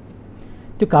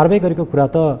 त्यो कारबाही गरेको कुरा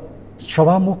त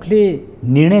सभामुखले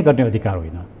निर्णय गर्ने अधिकार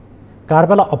होइन,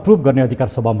 कारबाहीलाई अप्रुभ गर्ने अधिकार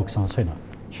सभामुखसँग छैन।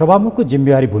 सभामुखको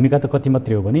जिम्मेवारी भूमिका त कति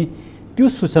मात्रै हो भने त्यो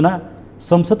सूचना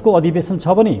संसदको अधिवेशन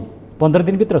छ भने 15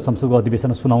 दिनभित्र संसदको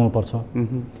अधिवेशन सुनाउनुपर्छ,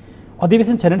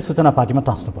 अधिवेशन छैन भने सूचना पार्टीमा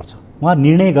टाँस्नुपर्छ। उहाँ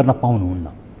निर्णय गर्न पाउनुहुन्न।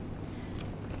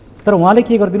 तर उहाँले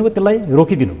के गरिदिनु भयो, त्यसलाई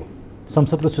रोकिदिनु भयो।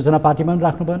 संसदको सूचना पार्टीमा पनि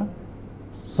राख्नु भएन,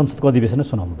 संसदको अधिवेशन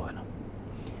सुनाउनु भएन।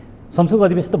 संसदको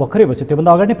अधिवेशन त भर्खरै भएछ,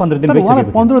 त्योभन्दा अगाडि नै 15 दिन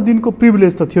भइसक्यो। 15 दिनको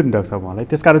प्रिभिलेज त थियो नि डाक्टर साहब उहाँलाई,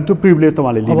 त्यसकारण त्यो प्रिभिलेज त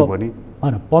उहाँले लिनुभयो नि।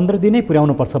 होइन, 15 दिनै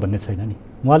पुर्याउनुपर्छ भन्ने छैन नि।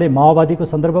 उहाँले माओवादीको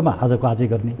सन्दर्भमा आजको आजै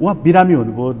गर्ने। उहाँ बिरामी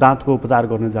हुनुभयो, दाँतको उपचार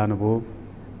गर्न जानुभयो।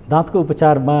 दाँतको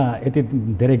उपचारमा यति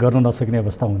धेरै गर्न नसक्ने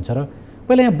अवस्था हुन्छ र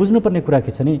पहिला यहाँ बुझ्नुपर्ने कुरा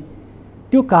के छ नि,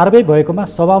 त्यो कारबाही भएकोमा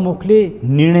सभामुखले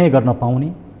निर्णय गर्न पाउने,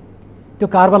 त्यो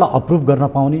कारबाहीलाई अप्रुभ गर्न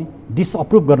पाउने,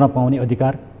 डिसअप्रुभ गर्न पाउने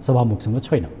अधिकार सभामुखसँग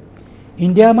छैन।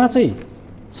 इन्डियामा चाहिँ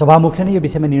सभामुखले नै यो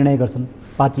विषयमा निर्णय गर्छन्,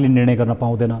 पार्टीले निर्णय गर्न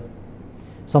पाउँदैन।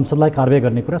 संसदलाई कारबाही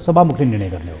गर्ने कुरा सभामुखले निर्णय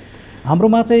गर्ने हो।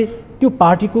 हाम्रोमा चाहिँ त्यो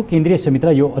पार्टीको केन्द्रीय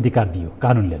समितिलाई यो अधिकार दियो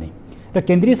कानुनले नै, र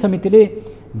केन्द्रीय समितिले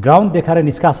ग्राउन्ड देखाएर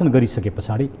निष्कासन गरिसके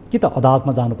पछाडि कि त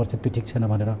अदालतमा जानुपर्छ त्यो ठिक छैन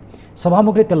भनेर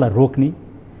सभामुखले त्यसलाई रोक्ने,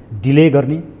 डिले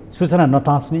गर्ने, सूचना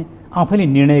नटाँस्ने, आफैले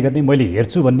निर्णय गर्ने, मैले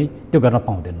हेर्छु भन्ने त्यो गर्न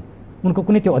पाउँदैन। उनको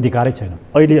कुनै त्यो अधिकारै छैन।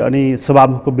 अहिले अनि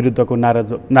सभामुखको विरुद्धको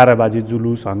नाराबाजी,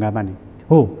 जुलुस, हङ्गामा नि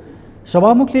हो,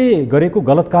 सभामुखले गरेको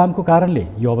गलत कामको कारणले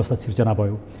यो अवस्था सिर्जना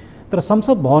भयो। तर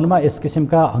संसद भवनमा यस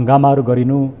किसिमका हङ्गामाहरू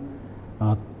गरिनु,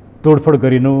 तोडफोड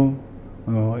गरिनु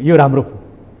यो राम्रो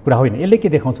कुरा होइन। यसले के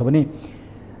देखाउँछ भने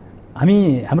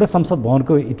हाम्रो संसद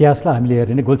भवनको इतिहासलाई हामीले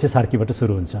हेर्ने भने गोल्छे सार्कीबाट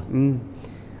सुरु हुन्छ,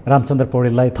 रामचन्द्र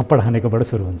पौडेललाई थप्पड हानेकोबाट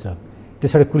सुरु हुन्छ,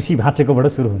 त्यसबाट कुर्सी भाँचेकोबाट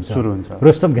सुरु हुन्छ,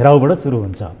 रोस्टम घेराउबाट सुरु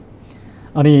हुन्छ,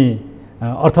 अनि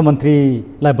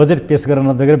अर्थमन्त्रीलाई बजेट पेस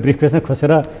गर्न नदिएर ब्रिफकेसमा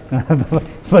खोसेर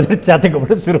बजेट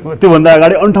च्यातेकोबाट सुरु हुन्छ। त्योभन्दा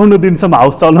अगाडि 58 दिनसम्म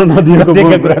हाउस चल्न नदिएको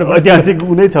ऐतिहासिक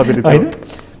उनै छ होइन।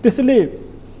 त्यसैले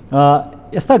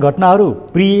यस्ता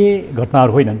घटनाहरू प्रिय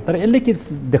घटनाहरू होइनन्। तर यसले के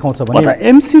देखाउँछ भने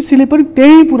एमसिसीले पनि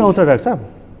त्यही पुऱ्याउँछ डाक्टर साहब,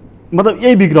 मतलब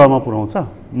यही विग्रहमा पुऱ्याउँछ।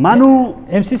 मानु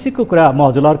एमसिसीको कुरा म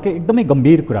हजुरहरूको एकदमै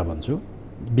गम्भीर कुरा भन्छु।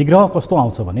 विग्रह कस्तो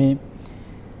आउँछ भने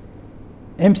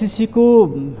एमसिसीको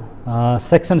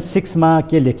सेक्सन 6 मा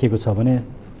के लेखिएको छ भने,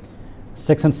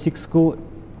 सेक्सन 6 को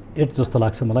 8 जस्तो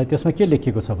लाग्छ मलाई, त्यसमा के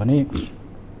लेखिएको छ भने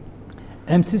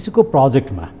एमसिसीको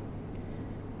प्रोजेक्टमा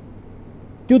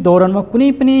त्यो दौरानमा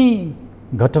कुनै पनि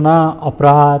घटना,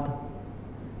 अपराध,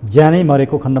 ज्यानै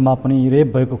मरेको खण्डमा पनि, रेप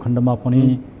भएको खण्डमा पनि,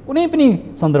 कुनै पनि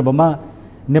सन्दर्भमा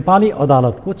नेपाली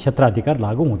अदालतको क्षेत्राधिकार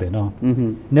लागू हुँदैन,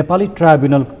 नेपाली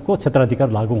ट्राइब्युनलको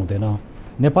क्षेत्राधिकार लागू हुँदैन,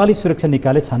 नेपाली सुरक्षा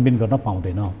निकायले छानबिन गर्न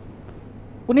पाउँदैन,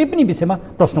 कुनै पनि विषयमा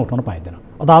प्रश्न उठाउन पाइँदैन,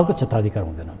 अदालतको क्षेत्राधिकार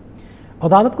हुँदैन।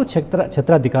 अदालतको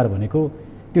क्षेत्राधिकार भनेको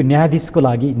त्यो न्यायाधीशको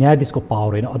लागि न्यायाधीशको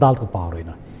पावर होइन, अदालतको पावर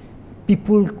होइन,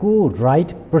 पिपुलको राइट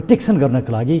प्रोटेक्सन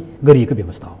गर्नको लागि गरिएको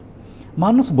व्यवस्था हो।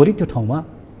 मान्नुहोस् भोलि त्यो ठाउँमा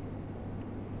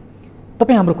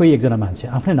तपाईँ हाम्रो कोही एकजना मान्छे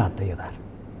आफ्नै नातेदार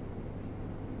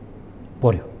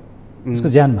पर्यो, उसको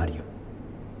ज्यान मारियो,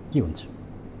 के हुन्छ?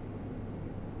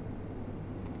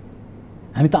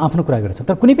 हामी त आफ्नो कुरा गर्छौँ,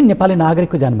 तर कुनै पनि नेपाली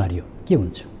नागरिकको ज्यान मारियो के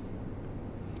हुन्छ?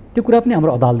 त्यो कुरा पनि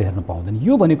हाम्रो अदालतले हेर्न पाउँदैन।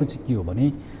 यो भनेको चाहिँ के हो भने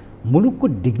मुलुकको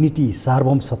डिग्निटी,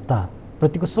 सार्वभौम सत्ता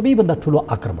प्रतिको सबैभन्दा ठुलो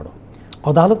आक्रमण हो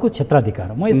अदालतको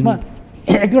क्षेत्राधिकार। म यसमा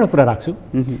एक दुईवटा कुरा राख्छु।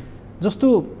 जस्तो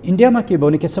इन्डियामा के भयो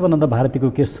भने केशवानन्द भारतीको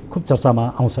केस खुब चर्चामा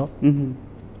आउँछ।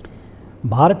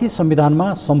 भारतीय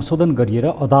संविधानमा संशोधन गरिएर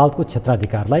अदालतको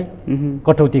क्षेत्राधिकारलाई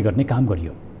कटौती गर्ने काम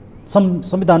गरियो।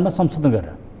 संविधानमा संशोधन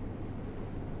गरेर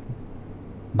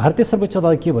भारतीय सर्वोच्च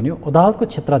अदालत के भन्यो, अदालतको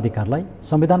क्षेत्राधिकारलाई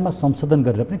संविधानमा संशोधन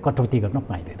गरेर पनि कटौती गर्न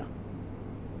पाइँदैन।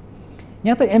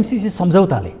 यहाँ त एमसिसी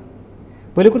सम्झौताले,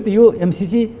 पहिलो कुरो त यो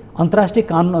एमसिसी अन्तर्राष्ट्रिय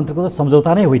कानुन अन्तर्गत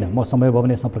सम्झौता नै होइन, म समय भयो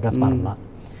भने यसमा प्रकाश पार्नुला।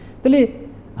 त्यसले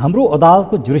हाम्रो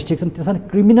अदालतको जुरिस्डिक्सन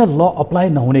त्यसमा क्रिमिनल ल अप्लाई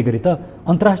नहुने गरी त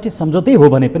अन्तर्राष्ट्रिय सम्झौतै हो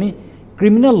भने पनि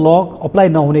क्रिमिनल ल अप्लाई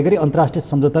नहुने गरी अन्तर्राष्ट्रिय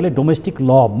सम्झौताले डोमेस्टिक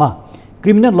लमा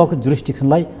क्रिमिनल लको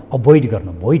जुरिस्डिक्सनलाई भोइड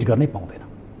गर्नै पाउँदैन।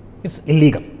 It's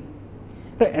illegal.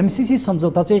 र र एमसीसी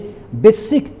सम्झौता चाहिँ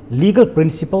बेसिक लिगल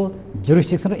प्रिन्सिपल,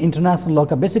 जुरिस्डिक्सन र इन्टरनेसनल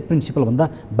लका बेसिक प्रिन्सिपलभन्दा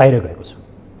बाहिर गएको छ।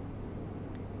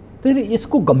 त्यसले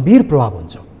यसको गम्भीर प्रभाव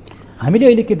हुन्छ। हामीले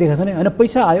अहिले के देखाएको छ भने होइन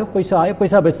पैसा आयो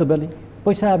पैसा बेच्दा बेला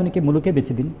पैसा आयो भने के मुलुकै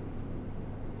बेचिदिने,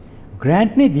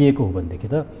 ग्रान्ट नै दिएको हो भनेदेखि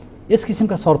त यस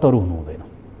किसिमका शर्तहरू हुनु हुँदैन,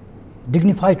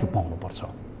 डिग्निफाइड रूपमा हुनुपर्छ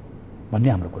भन्ने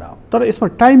हाम्रो कुरा हो। तर यसमा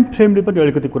टाइम फ्रेमले पनि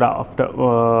अलिकति कुरा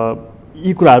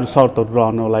यी कुराहरू शर्तहरू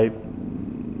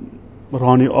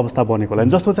रहने अवस्था बनेको होला।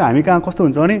 जस्तो चाहिँ हामी कहाँ कस्तो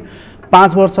हुन्छ भने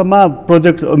 5 वर्षमा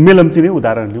प्रोजेक्ट मेलम्ची नै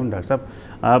उदाहरण लिउँ डाक्टर साहब,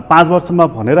 5 वर्षमा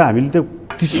भनेर हामीले त्यो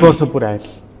 30 वर्ष पुर्यायौँ,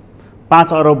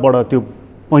 5 अरबबाट त्यो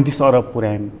 35 अरब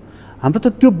पुर्यायौँ। हाम्रो त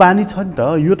त्यो बानी छ नि त,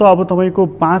 यो त अब तपाईँको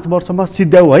 5 वर्षमा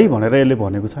सिद्ध्याउ है भनेर यसले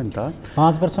भनेको छ नि त।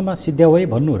 5 वर्षमा सिद्ध्याउ है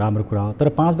भन्नु राम्रो कुरा हो, तर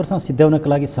 5 वर्षमा सिद्ध्याउनको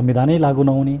लागि संविधानै लागू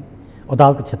नहुने,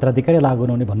 अदालतको क्षेत्राधिकारी लागू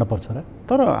नहुने भन्न पर्छ र।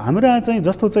 तर हाम्रो यहाँ चाहिँ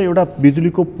जस्तो चाहिँ एउटा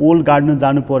बिजुलीको पोल गाड्न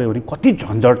जानु पऱ्यो भने कति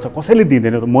झन्झट छ, कसैले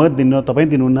दिँदैन, म दिन्न, तपाईँ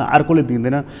दिनुहुन्न, अर्कोले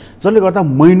दिँदैन, जसले गर्दा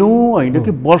महिनौँ होइन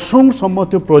कि वर्षौँसम्म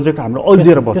त्यो प्रोजेक्ट हाम्रो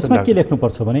अल्झिएर बस्छ। त्यसमा के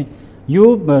लेख्नुपर्छ भने यो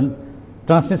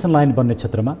ट्रान्समिसन लाइन बन्ने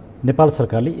क्षेत्रमा नेपाल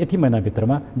सरकारले यति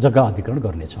महिनाभित्रमा जग्गा अधिग्रहण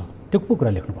गर्नेछ, त्यो पो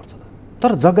कुरा लेख्नुपर्छ त।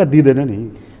 तर जग्गा दिँदैन नि,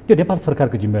 त्यो नेपाल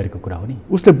सरकारको जिम्मेवारीको कुरा हो नि,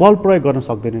 उसले बल प्रयोग गर्न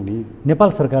सक्दैन नि। नेपाल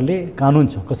सरकारले कानुन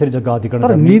छ कसरी जग्गा अधिग्रहण,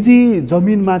 तर निजी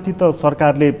जमिनमाथि त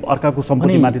सरकारले अर्काको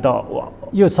सम्पत्तिमाथि त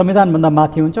यो संविधानभन्दा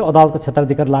माथि हुन्छ, अदालतको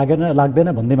क्षेत्राधिकार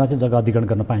लाग्दैन भन्दैमा चाहिँ जग्गा अधिग्रहण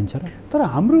गर्न पाइन्छ र। तर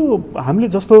हामीले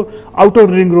जस्तो आउटर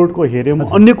रिङ रोडको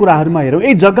हेऱ्यौँ, अन्य कुराहरूमा हेऱ्यौँ,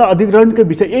 यही जग्गा अधिग्रहणकै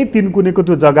विषय यही 3 कुनेको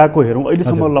त्यो जग्गाको हेरौँ,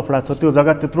 अहिलेसम्म लफडा छ। त्यो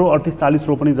जग्गा त्यत्रो 38-40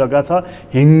 रोपनी जग्गा छ,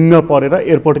 हिँड्न परेर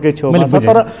एयरपोर्टकै छेउमा छ,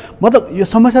 तर मतलब यो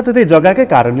समस्या त त्यही जग्गाकै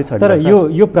कारणले छ। तर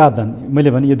यो प्रावधान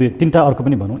मैले भने यो 3टा अर्को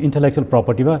पनि भनौँ, इन्टेलेक्चुअल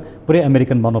प्रपर्टीमा पुरै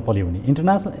अमेरिकन मोनोपोली हुने।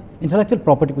 इन्टेलेक्चुअल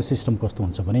प्रपर्टीको सिस्टम कस्तो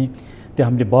हुन्छ भने त्यो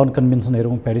हामीले बर्न कन्भेन्सन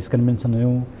हेरौँ, पेरिस कन्भेन्सन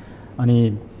हेरौँ, अनि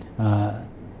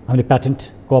हामीले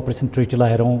प्याटेन्ट कोअपरेसन ट्रिटीलाई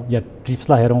हेरौँ या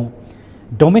ट्रिप्सलाई हेरौँ,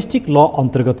 डोमेस्टिक ल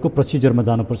अन्तर्गतको प्रोसिजरमा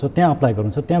जानुपर्छ, त्यहाँ अप्लाई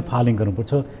गर्नुपर्छ, त्यहाँ फाइलिङ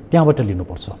गर्नुपर्छ, त्यहाँबाट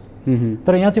लिनुपर्छ।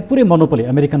 तर यहाँ चाहिँ पुरै मोनोपोली,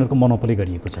 अमेरिकनहरूको मोनोपोली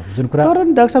गरिएको छ जुन कुरा।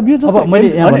 तर डाक्टर साहब यो जस्तो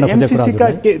एमसीसीका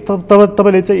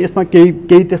तपाईँले चाहिँ यसमा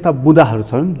केही त्यस्ता बुँदाहरू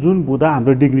छन् जुन बुँदा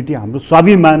हाम्रो डिग्निटी, हाम्रो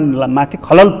स्वाभिमानमाथि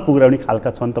खलल पुर्याउने खालका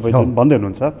छन्, तपाईँ जुन भन्दै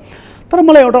हुनुहुन्छ। तर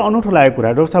मलाई एउटा अनौठो लागेको कुरा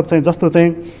डाक्टर साहब चाहिँ जस्तो चाहिँ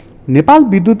नेपाल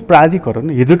विद्युत प्राधिकरण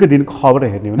हिजोकै दिन खबर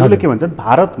हेर्ने हो भने उसले के भन्छन्,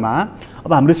 भारतमा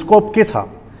अब हाम्रो स्कोप के छ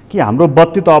कि हाम्रो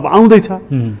बत्ती त अब आउँदैछ,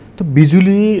 त्यो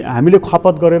बिजुली हामीले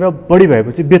खपत गरेर बढी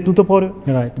भएपछि बेच्नु त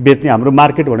पर्यो। बेच्ने हाम्रो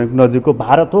मार्केट भनेको नजिकको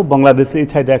भारत हो, बङ्गलादेशले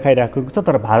इच्छा देखाइराखेको छ,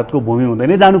 तर भारतको भूमि हुँदै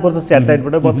नै जानुपर्छ,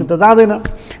 स्याटेलाइटबाट बत्ती त जाँदैन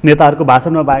नेताहरूको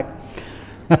भाषणमा बाहेक।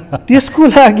 त्यसको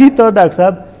लागि त डाक्टर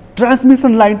साहब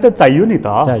ट्रान्समिसन लाइन त चाहियो नि त।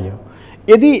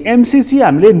 यदि एमसीसी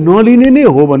हामीले नलिने नै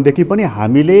हो भनेदेखि पनि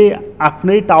हामीले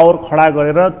आफ्नै टावर खडा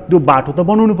गरेर त्यो बाटो त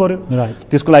बनाउनु पर्यो,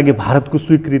 त्यसको लागि भारतको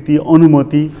स्वीकृति,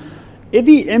 अनुमति।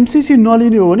 यदि एमसीसी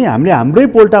नलिने हो भने हामीले हाम्रै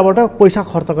पोल्टाबाट पैसा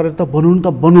खर्च गरेर त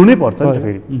बनाउनै पर्छ नि त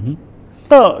फेरि।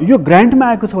 त यो ग्रान्टमा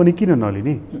आएको छ भने किन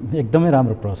नलिने? एकदमै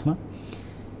राम्रो प्रश्न।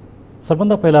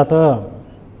 सबभन्दा पहिला त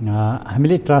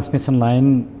हामीले ट्रान्समिसन लाइन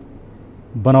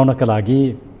बनाउनका लागि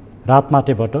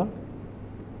रातमाटेबाट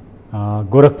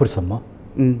गोरखपुरसम्म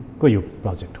को यो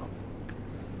प्रोजेक्ट हो।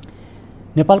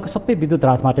 नेपालको सबै विद्युत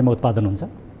रातमाटेमा उत्पादन हुन्छ,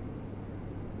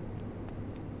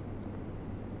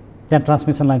 त्यहाँ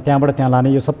ट्रान्समिसन लाइन त्यहाँबाट त्यहाँ लाने,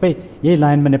 यो सबै यही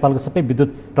लाइनमा नेपालको सबै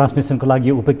विद्युत ट्रान्समिसनको लागि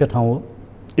यो उपयुक्त ठाउँ हो।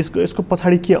 यसको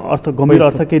पछाडि के अर्थ, गम्भीर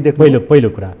अर्थ केही देख्नु? पहिलो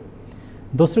कुरा।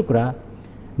 दोस्रो कुरा,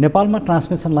 नेपालमा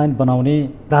ट्रान्समिसन लाइन बनाउने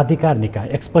प्राधिकार निकाय,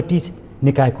 एक्सपर्टिज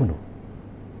निकाय कुन हो?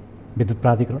 विद्युत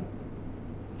प्राधिकरण।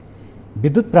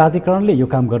 विद्युत प्राधिकरणले यो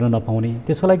काम गर्न नपाउने,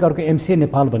 त्यसको लागि अर्को एमसिए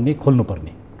नेपाल भन्ने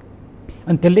खोल्नुपर्ने,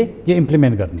 अनि त्यसले यो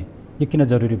इम्प्लिमेन्ट गर्ने, यो किन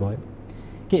जरुरी भयो?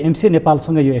 कि एमसिए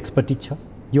नेपालसँग यो एक्सपर्टिज छ,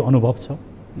 यो अनुभव छ,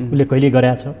 उसले कहिले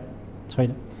गरेको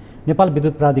छैन। नेपाल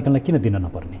विद्युत प्राधिकरणलाई किन दिन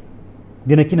नपर्ने,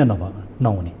 दिन किन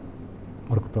नहुने?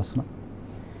 अर्को प्रश्न।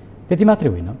 त्यति मात्रै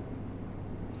होइन,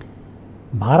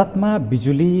 भारतमा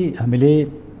बिजुली हामीले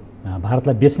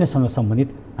भारतलाई बेच्नेसँग सम्बन्धित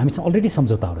हामीसँग अलरेडी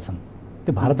सम्झौताहरू छन्।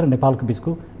 त्यो भारत र नेपालको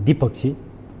बिचको द्विपक्षीय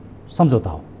सम्झौता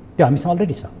हो, त्यो हामीसँग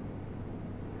अलरेडी छ।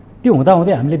 त्यो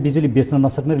हुँदाहुँदै हामीले बिजुली बेच्न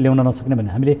नसक्ने र ल्याउन नसक्ने भने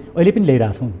हामीले अहिले पनि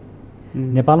ल्याइरहेछौँ।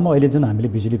 नेपालमा अहिले जुन हामीले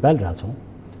बिजुली बालिरहेछौँ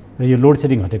र यो लोड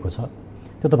सेडिङ हटेको छ,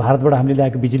 त्यो त भारतबाट हामीले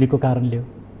ल्याएको बिजुलीको कारणले हो।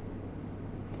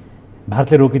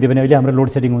 भारतले रोकिदियो भने अहिले हाम्रो लोड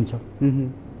सेडिङ हुन्छ।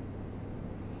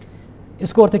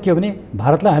 यसको अर्थ के हो भने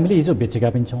भारतलाई हामीले हिजो बेचेका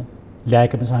पनि छौँ,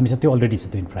 ल्याएका पनि छौँ, हामीसँग त्यो अलरेडी छ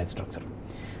त्यो इन्फ्रास्ट्रक्चर।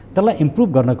 त्यसलाई इम्प्रुभ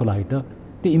गर्नको लागि त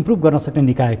त्यो इम्प्रुभ गर्न सक्ने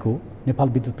निकायको नेपाल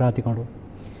विद्युत प्राधिकरण हो।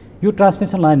 यो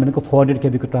ट्रान्समिसन लाइन भनेको 400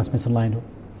 केबीको ट्रान्समिसन लाइन हो।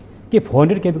 के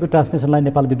 400 केबीको ट्रान्समिसन लाइन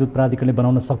नेपाल विद्युत प्राधिकरणले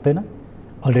बनाउन सक्दैन?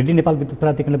 अलरेडी नेपाल विद्युत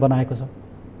प्राधिकरणले बनाएको छ।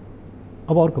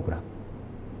 अब अर्को कुरा,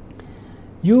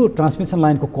 यो ट्रान्समिसन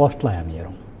लाइनको कस्टलाई हामी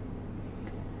हेरौँ।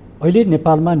 अहिले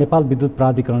नेपालमा नेपाल विद्युत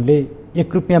प्राधिकरणले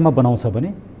 1 रुपियाँमा बनाउँछ भने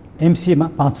एमसिएमा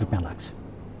 5 रुपियाँ लाग्छ,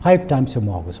 5 टाइम्स यो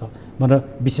महँगो छ भनेर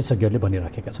विशेषज्ञहरूले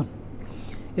भनिराखेका छन्।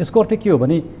 यसको अर्थ के हो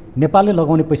भने नेपालले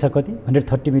लगाउने पैसा कति?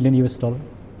 $130 मिलियन।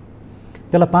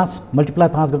 त्यसलाई 5 ×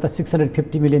 5 गर्दा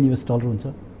 $650 मिलियन हुन्छ।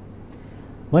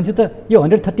 भनेपछि त यो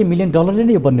 $130 मिलियन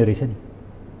नै यो बन्ने रहेछ नि।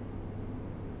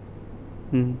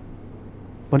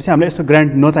 भनेपछि हामीलाई यस्तो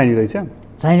ग्रान्ट नचाहिने रहेछ?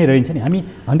 चाहिने रहन्छ नि। हामी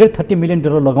 $130 मिलियन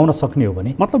लगाउन सक्ने हो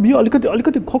भने मतलब यो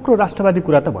अलिकति खोक्रो राष्ट्रवादी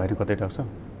कुरा त भएन कतै डाक्टर साहब?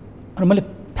 अनि मैले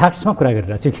फ्याक्ट्समा कुरा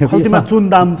गरिरहेको छु। खल्तीमा चुन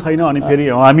दाम छैन अनि फेरि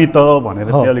हामी त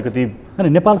भनेर अलिकति। अनि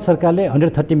नेपाल सरकारले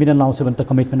 $130 मिलियन लाउँछ भने त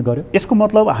कमिटमेन्ट गर्यो। यसको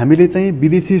मतलब हामीले चाहिँ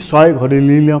विदेशी सहयोगहरू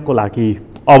लिनको लागि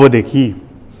अबदेखि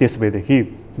त्यसबेदेखि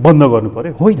बन्द गर्नु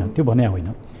पर्यो? होइन, त्यो भने होइन।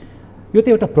 यो त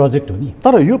एउटा प्रोजेक्ट हो नि।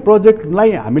 तर यो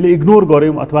प्रोजेक्टलाई हामीले इग्नोर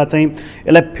गऱ्यौँ अथवा चाहिँ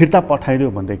यसलाई फिर्ता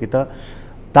पठाइदियौँ भनेदेखि त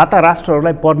दाता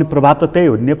राष्ट्रहरूलाई पर्ने प्रभाव त त्यही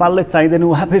हो। नेपाललाई चाहिँदैन,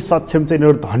 उहाँ फेरि सक्षम चाहिँ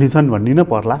यिनीहरू धनी छन् भन्ने नै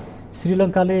पर्ला।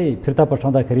 श्रीलङ्काले फिर्ता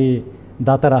पठाउँदाखेरि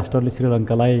दाता राष्ट्रहरूले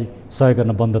श्रीलङ्कालाई सहयोग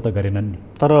गर्न बन्द त गरेनन् नि।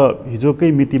 तर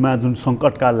हिजोकै मितिमा जुन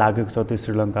सङ्कटकाल लागेको छ त्यो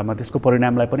श्रीलङ्कामा, त्यसको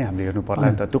परिणामलाई पनि हामीले हेर्नु पर्ला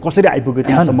नि त। त्यो कसरी आइपुग्यो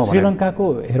त्यहाँसम्म? श्रीलङ्काको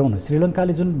हेरौँ न,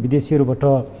 श्रीलङ्काले जुन विदेशीहरूबाट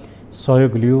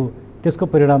सहयोग लियो त्यसको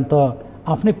परिणाम त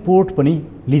आफ्नै पोर्ट पनि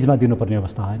लिजमा दिनुपर्ने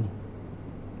अवस्था आयो नि।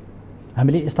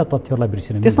 हामीले यस्ता तथ्यहरूलाई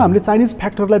बिर्सिनु। त्यसमा हामीले चाइनिज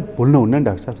फ्याक्टरलाई भुल्नु हुन्न नि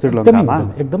डाक्टर साहब श्रीलङ्कामा?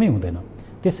 एकदमै हुँदैन।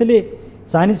 त्यसैले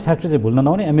चाइनिज फ्याक्टर चाहिँ भुल्न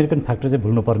नहुने, अमेरिकन फ्याक्टर चाहिँ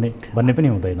भुल्नुपर्ने भन्ने पनि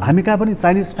हुँदैन। हामी कहाँ पनि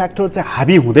चाइनिज फ्याक्टर चाहिँ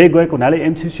हाबी हुँदै गएको हुनाले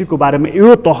एमसिसीको बारेमा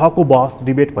यो तहको बहस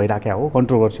डिबेट भइराख्या हो,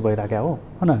 कन्ट्रोभर्सी भइराख्या हो।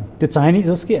 होइन, त्यो चाइनिज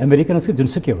होस् कि अमेरिकन होस् कि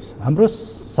जुनसुकै होस्, हाम्रो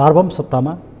सार्वभौम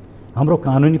सत्तामा, हाम्रो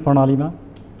कानुनी प्रणालीमा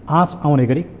आँच आउने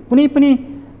गरी कुनै पनि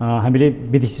हामीले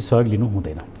विदेशी सहयोग लिनु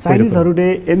हुँदैन। चाइनिजहरूले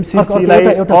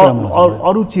एमसिसीलाई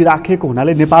अरुचि राखेको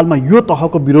हुनाले नेपालमा यो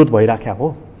तहको विरोध भइराख्या हो।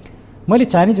 मैले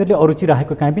चाइनिजहरूले अरुचि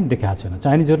राखेको कहीँ पनि देखाएको छैन।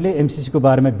 चाइनिजहरूले एमसिसीको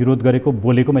बारेमा विरोध गरेको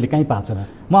बोलेको मैले कहीँ पाएको छैन।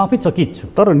 म आफै चकित छु।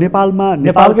 तर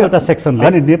नेपालको एउटा सेक्सनले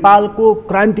अनि नेपालको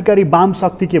क्रान्तिकारी वाम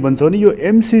शक्ति के भन्छ भने यो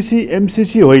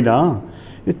एमसिसी होइन,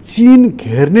 यो चीन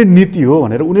घेर्ने नीति हो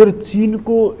भनेर उनीहरू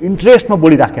चीनको इन्ट्रेस्टमा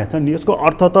बोलिराखेका छन् नि। यसको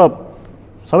अर्थ त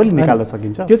सबैले निकाल्न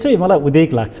सकिन्छ। त्यो चाहिँ मलाई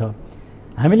उदेक लाग्छ।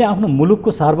 हामीले आफ्नो मुलुकको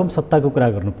सार्वभौम सत्ताको कुरा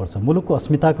गर्नुपर्छ, मुलुकको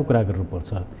अस्मिताको कुरा गर्नुपर्छ।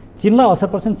 चीनलाई असर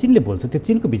पर्छ नि, चीनले बोल्छ, त्यो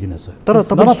चीनको बिजनेस हो। तर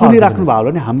तपाईँ सुनिराख्नु भयो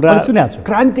होला नि, हाम्रा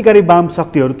क्रान्तिकारी वाम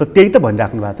शक्तिहरू त त्यही त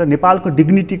भनिराख्नु भएको छ। नेपालको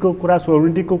डिग्निटीको कुरा,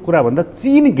 सोभरेनिटीको कुरा भन्दा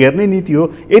चीन घेर्ने नीति हो,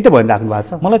 यही त भनिराख्नु भएको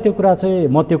छ। मलाई त्यो कुरा चाहिँ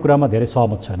म त्यो कुरामा धेरै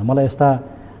सहमत छैन। मलाई यस्ता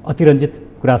अतिरञ्जित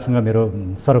कुरासँग मेरो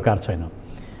सरोकार छैन।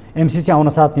 एमसिसी आउन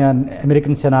साथ यहाँ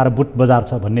अमेरिकन सेना र बुट बजार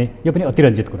छ भन्ने यो पनि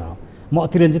अतिरञ्जित कुरा हो। म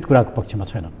अतिरञ्जित कुराको पक्षमा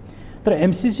छैन। तर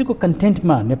एमसिसीको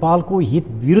कन्टेन्टमा नेपालको हित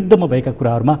विरुद्धमा भएका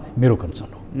कुराहरूमा मेरो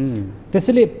कन्सर्न हो।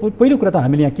 त्यसैले पहिलो कुरा त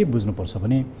हामीले यहाँ के बुझ्नुपर्छ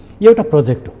भने यो एउटा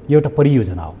प्रोजेक्ट हो, यो एउटा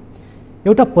परियोजना हो।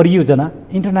 एउटा परियोजना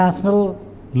इन्टरनेसनल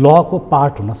लको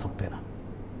पार्ट हुन सक्दैन।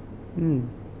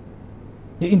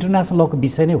 यो इन्टरनेसनल लको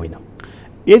विषय नै होइन।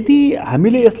 यदि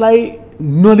हामीले यसलाई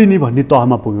नलिने भन्ने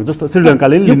तहमा पुग्यौँ, जस्तो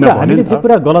श्रीलङ्काले लिन भन्यो, हामीले जे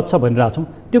कुरा गलत छ भनिरहेको छौँ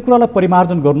त्यो कुरालाई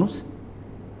परिमार्जन गर्नुहोस्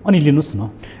अनि लिनुहोस् न।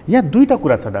 यहाँ दुईवटा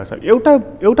कुरा छ डाक्टर साहब।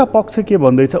 एउटा पक्ष के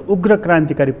भन्दैछ, उग्र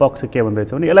क्रान्तिकारी पक्ष के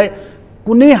भन्दैछ भने यसलाई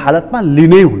कुनै हालतमा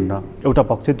लिनै हुन्न, एउटा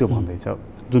पक्ष त्यो भन्दैछ,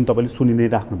 जुन तपाईँले सुनि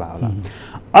नै राख्नु भयो होला।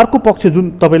 अर्को पक्ष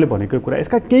जुन तपाईँले भनेको कुरा,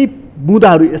 यसका केही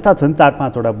बुँदाहरू यस्ता छन्,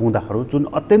 4-5वटा बुँदाहरू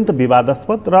जुन अत्यन्त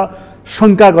विवादास्पद र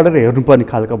शङ्का गरेर हेर्नुपर्ने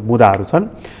खालका बुँदाहरू छन्।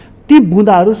 ती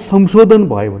बुँदाहरू संशोधन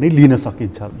भयो भने लिन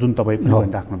सकिन्छ, जुन तपाईँ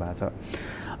भनिराख्नु भएको छ।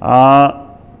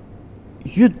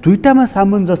 यो दुईटामा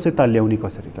सामञ्जस्यता ल्याउने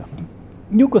कसरी त?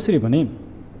 यो कसरी भने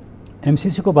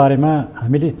एमसिसीको बारेमा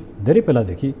हामीले धेरै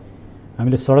पहिलादेखि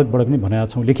हामीले सडकबाट पनि भनेका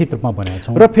छौँ, लिखित रूपमा भनेका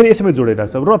छौँ। र फेरि यसैमा जोडेर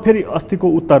छ। र फेरि अस्तिको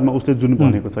उत्तरमा उसले जुन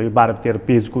भनेको छ, यो 12-13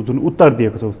 पेजको जुन उत्तर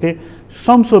दिएको छ, उसले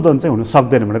संशोधन चाहिँ हुन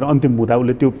सक्दैन भनेर अन्तिम मुद्दा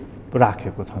उसले त्यो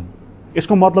राखेको छ।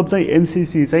 यसको मतलब चाहिँ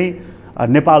एमसिसी चाहिँ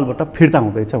नेपालबाट फिर्ता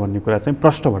हुँदैछ भन्ने कुरा चाहिँ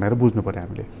प्रष्ट भनेर बुझ्नु पर्यो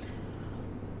हामीले।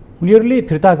 उनीहरूले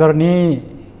फिर्ता गर्ने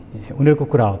उनीहरूको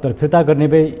कुरा हो, तर फिर्ता गर्ने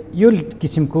भए यो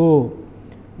किसिमको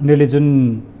उनीहरूले जुन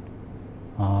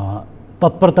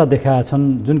तत्परता देखाएका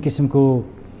छन्, जुन किसिमको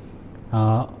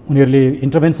उनीहरूले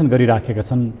इन्टरभेन्सन गरिराखेका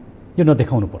छन्, यो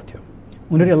नदेखाउनु पर्थ्यो।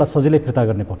 उनीहरू यसलाई सजिलै फिर्ता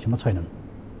गर्ने पक्षमा छैनन्।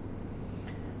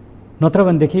 नत्र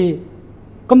भनेदेखि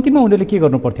कम्तीमा उनीहरूले के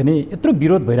गर्नु पर्थ्यो भने यत्रो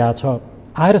विरोध भइरहेछ,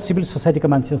 आएर सिभिल सोसाइटीका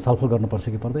मान्छेसँग छलफल गर्नुपर्छ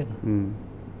कि पर्दैन?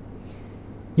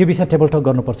 यो विषय टेबल टक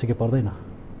गर्नुपर्छ कि पर्दैन?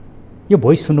 यो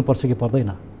भोइस सुन्नुपर्छ कि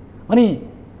पर्दैन? अनि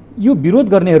यो विरोध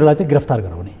गर्नेहरूलाई चाहिँ गिरफ्तार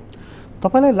गराउने।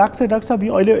 तपाईँलाई लाग्छ डाक्टर साहब,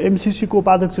 यो अहिले एमसिसीको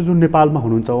उपाध्यक्ष जुन नेपालमा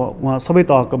हुनुहुन्छ, उहाँ सबै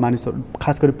तहका मानिसहरू,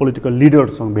 खास गरी पोलिटिकल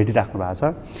लिडरसँग भेटिराख्नु भएको छ।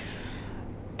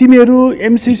 तिमीहरू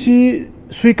एमसिसी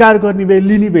स्वीकार गर्ने भए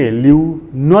लिने भए लिऊ,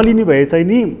 नलिने भए चाहिँ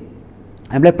नि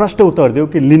हामीलाई प्रश्न उत्तर दियो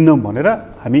कि लिन्नौँ भनेर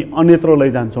हामी अन्यत्र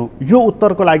लैजान्छौँ, यो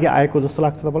उत्तरको लागि आएको जस्तो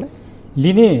लाग्छ तपाईँलाई?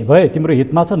 लिने भए तिम्रो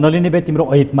हितमा छ, नलिने भए तिम्रो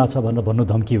अहितमा छ भनेर भन्नु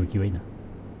धम्की हो कि होइन?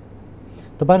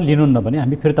 तपाईँले लिनुहुन्न भने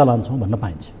हामी फिर्ता लान्छौँ भन्न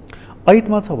पाइन्छ।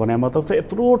 अहितमा छ भने मतलब चाहिँ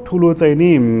यत्रो ठुलो चाहिँ नि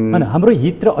होइन, हाम्रो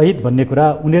हित र अहित भन्ने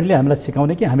कुरा उनीहरूले हामीलाई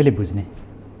सिकाउने कि हामीले बुझ्ने,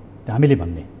 हामीले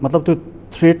भन्ने, मतलब त्यो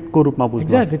थ्रेटको रूपमा बुझ्नु?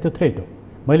 एक्ज्याक्टली, त्यो थ्रेट हो।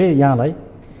 मैले यहाँलाई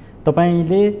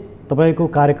तपाईँले तपाईँको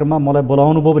कार्यक्रममा मलाई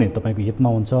बोलाउनु भयो भने तपाईँको हितमा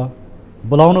हुन्छ,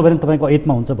 बोलाउनु भयो भने तपाईँको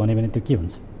अहितमा हुन्छ भन्यो भने त्यो के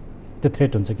हुन्छ? त्यो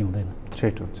थ्रेट हुन्छ कि हुँदैन?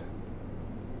 थ्रेट हुन्छ।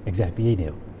 एक्ज्याक्टली यही नै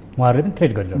हो, उहाँहरूले पनि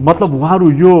थ्रेट गरिरहनु। मतलब उहाँहरू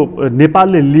यो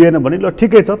नेपालले लिएन भने ल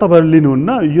ठिकै छ तपाईँहरू लिनुहुन्न,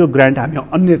 यो ग्रान्ट हामी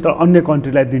अन्य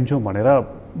कन्ट्रीलाई दिन्छौँ भनेर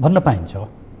भन्न पाइन्छ,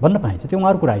 त्यो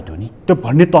उहाँहरूको राइट हो नि। त्यो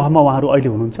भन्ने तहमा उहाँहरू अहिले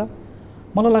हुनुहुन्छ?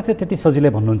 मलाई लाग्छ त्यति सजिलै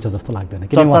भन्नुहुन्छ जस्तो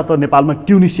लाग्दैन। चर्चा त नेपालमा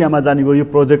ट्युनिसियामा जाने भयो यो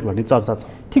प्रोजेक्ट भन्ने चर्चा छ।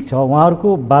 ठिक छ,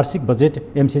 उहाँहरूको वार्षिक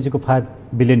बजेट एमसिसीको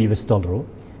 $5 बिलियन हो,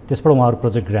 त्यसबाट उहाँहरू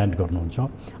प्रोजेक्ट ग्रान्ट गर्नुहुन्छ।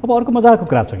 अब अर्को मजाको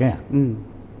कुरा छ क्या यहाँ,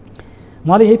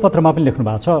 उहाँले यही पत्रमा पनि लेख्नु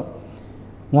भएको छ,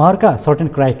 उहाँहरूका सर्टेन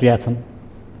क्राइटेरिया छन्।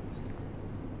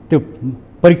 त्यो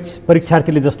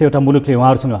परीक्षार्थीले जस्तै एउटा मुलुकले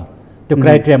उहाँहरूसँग त्यो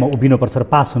क्राइटेरियामा उभिनुपर्छ र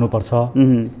पास हुनुपर्छ।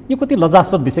 यो कति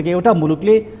लज्जास्पद विषय कि एउटा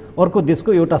मुलुकले अर्को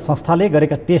देशको एउटा संस्थाले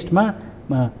गरेका टेस्टमा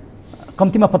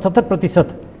कम्तीमा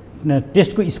 75%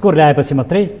 टेस्टको स्कोर ल्याएपछि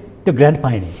मात्रै त्यो ग्रान्ट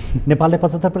पाइने। नेपालले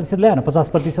 75% ल्याएन,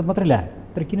 50% मात्रै ल्यायो।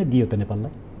 तर किन दियो त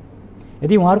नेपाललाई?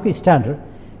 यदि उहाँहरूको स्ट्यान्डर्ड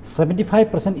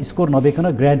 75% स्कोर नदिकन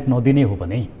ग्रान्ट नदिने हो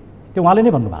भने, त्यो उहाँले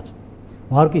नै भन्नुभएको छ,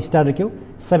 उहाँहरूको स्ट्यान्डर्ड के हो?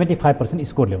 75%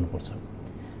 स्कोर ल्याउनुपर्छ।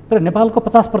 तर नेपालको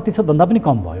 50% भन्दा पनि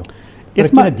कम भयो।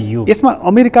 यसमा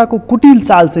अमेरिकाको कुटिल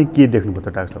चाल चाहिँ के देख्नुभयो त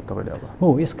डाक्टर साहब तपाईँले? अब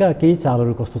हो, यसका केही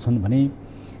चालहरू कस्तो छन्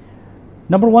भने,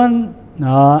 नम्बर 1,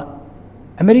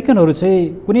 अमेरिकनहरू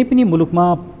चाहिँ कुनै पनि मुलुकमा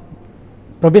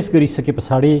प्रवेश गरिसके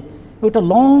पछाडि एउटा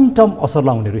लङ टर्म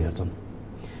असरलाई उनीहरू हेर्छन्।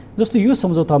 जस्तो यो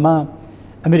सम्झौतामा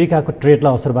अमेरिकाको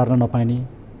ट्रेडलाई असर पार्न नपाइने,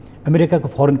 अमेरिकाको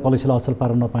फरेन पोलिसीलाई असर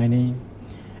पार्न नपाइने,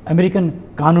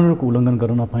 अमेरिकन कानुनहरूको उल्लङ्घन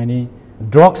गर्न नपाइने,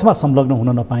 ड्रग्समा संलग्न हुन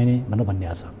नपाइने भनेर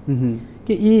भनिएको छ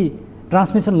कि यी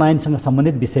ट्रान्समिसन लाइनसँग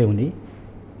सम्बन्धित विषय हुने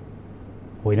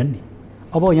होइनन् नि।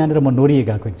 अब यहाँनिर म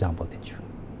नोरिएगाको इक्जाम्पल दिन्छु।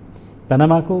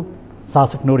 पनामाको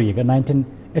शासक नोरिएगा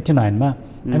 1989मा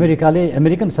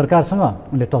अमेरिकन सरकारसँग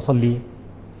उनले टसल लिए।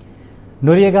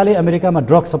 नोरिएगाले अमेरिकामा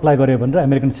ड्रग सप्लाई गर्यो भनेर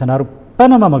अमेरिकन सेनाहरू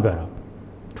पनामामा गएर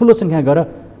ठुलो सङ्ख्या गएर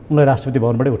उनलाई राष्ट्रपति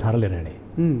भवनबाटै उठाएर लिएर हिँडे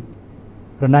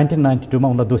र 1992मा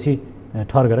उनलाई दोषी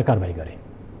ठहर गरेर कारबाही गरे।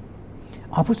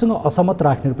 आफूसँग असहमत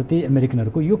राख्नेप्रति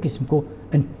अमेरिकनहरूको यो किसिमको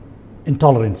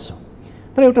इन्टलरेन्स छ।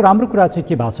 तर एउटा राम्रो कुरा चाहिँ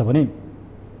के भएको छ भने,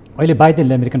 अहिले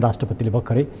बाइडेनले अमेरिकन राष्ट्रपतिले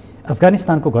भर्खरै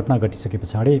अफगानिस्तानको घटना घटिसके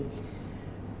पछाडि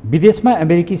विदेशमा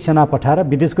अमेरिकी सेना पठाएर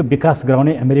विदेशको विकास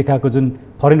गराउने अमेरिकाको जुन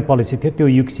फरेन पोलिसी थियो त्यो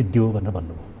युग सिद्धियो भनेर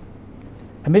भन्नुभयो।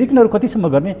 अमेरिकनहरू कतिसम्म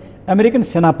गर्ने? अमेरिकन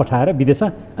सेना पठाएर विदेशमा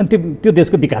अनि त्यो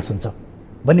देशको विकास हुन्छ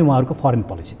भन्ने उहाँहरूको फरेन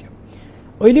पोलिसी थियो।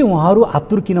 अहिले उहाँहरू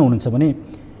आतुर किन हुनुहुन्छ भने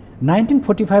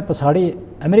 1945 पछाडि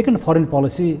अमेरिकन फरेन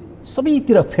पोलिसी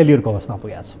सबैतिर फेलियरको अवस्थामा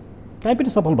पुगेको छ, कहीँ पनि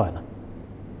सफल भएन।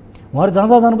 उहाँहरू जहाँ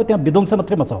जहाँ जानुभयो त्यहाँ विध्वंस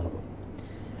मात्रै मचाउनु भयो।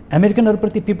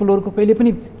 अमेरिकनहरूप्रति पिपलहरूको कहिले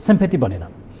पनि सिम्पेथी बनेन।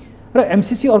 र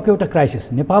एमसिसी अर्को एउटा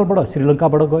क्राइसिस, नेपालबाट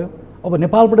श्रीलङ्काबाट गयो, अब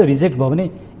नेपालबाट रिजेक्ट भयो भने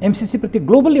एमसिसीप्रति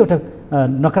ग्लोबली एउटा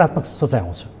नकारात्मक सोचाइ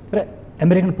आउँछ र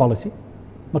अमेरिकन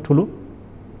पोलिसीमा ठुलो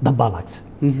धब्बा लाग्छ।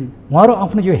 उहाँहरू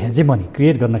आफ्नो यो हेजेमनी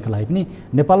क्रिएट गर्नका लागि पनि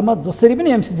नेपालमा जसरी पनि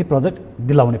एमसिसी प्रोजेक्ट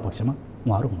दिलाउने पक्षमा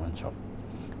उहाँहरू हुनुहुन्छ।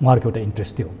 उहाँहरूको एउटा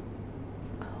इन्ट्रेस्ट थियो।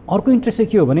 अर्को इन्ट्रेस्ट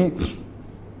चाहिँ के हो भने,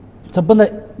 सबभन्दा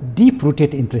डिप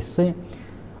रुटेड इन्ट्रेस्ट चाहिँ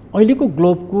अहिलेको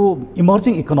ग्लोबको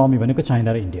इमर्जिङ इकोनोमी भनेको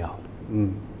चाइना र इन्डिया हो।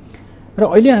 र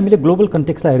अहिले हामीले ग्लोबल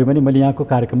कन्टेक्स्टलाई हेऱ्यौँ भने, मैले यहाँको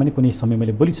कार्यक्रममा नि कुनै समय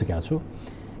मैले बोलिसकेको छु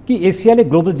कि एसियाले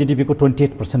ग्लोबल जिडिपीको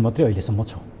 28% मात्रै अहिलेसम्म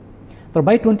छ। तर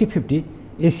बाई 2050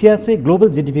 एसिया चाहिँ ग्लोबल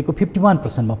जिडिपीको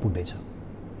 51%मा पुग्दैछ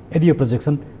यदि यो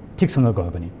प्रोजेक्सन ठिकसँग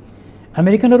गयो भने।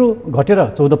 अमेरिकनहरू घटेर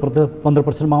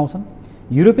 14-15%मा आउँछन्,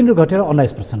 युरोपियनहरू घटेर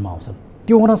 19%मा आउँछन्।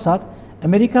 त्यो हुनसाथ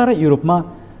अमेरिका र युरोपमा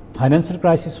फाइनेन्सियल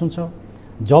क्राइसिस हुन्छ,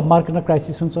 जब मार्केटमा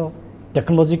क्राइसिस हुन्छ,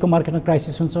 टेक्नोलोजीको मार्केटमा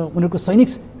क्राइसिस हुन्छ, उनीहरूको सैनिक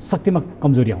शक्तिमा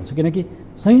कमजोरी आउँछ, किनकि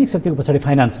सैनिक शक्तिको पछाडि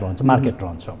फाइनेन्स रहन्छ, मार्केट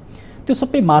रहन्छ। त्यो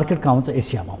सबै मार्केट कहाँ हुन्छ?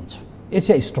 एसियामा हुन्छ।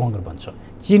 एसिया स्ट्रङ्गर बन्छ,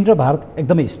 चीन र भारत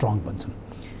एकदमै स्ट्रङ बन्छन्।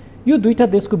 यो दुईटा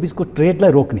देशको बिचको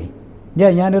ट्रेडलाई रोक्ने या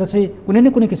यहाँनिर चाहिँ कुनै न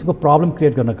कुनै किसिमको प्रब्लम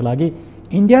क्रिएट गर्नको लागि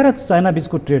इन्डिया र चाइना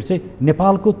बिचको ट्रेड चाहिँ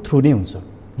नेपालको थ्रु नै हुन्छ,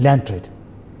 ल्यान्ड ट्रेड।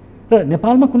 र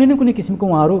नेपालमा कुनै न कुनै किसिमको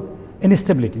उहाँहरू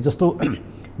इन्स्टेबिलिटी, जस्तो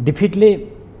डिफिटले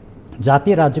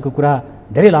जातीय राज्यको कुरा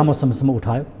धेरै लामो समयसम्म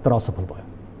उठायो तर असफल भयो।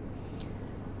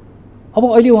 अब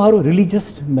अहिले उहाँहरू रिलिजियस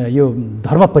यो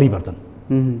धर्म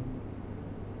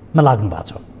परिवर्तनमा लाग्नु भएको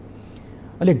छ।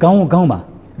 अहिले गाउँ गाउँमा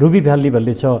रुबी भ्याली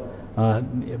भन्ने छ,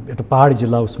 एउटा पहाडी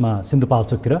जिल्ला, उसमा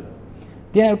सिन्धुपाल्चोकतिर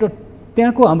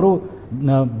त्यहाँको हाम्रो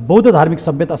बौद्ध धार्मिक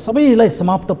सभ्यता सबैलाई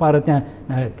समाप्त पारेर त्यहाँ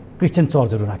क्रिस्चियन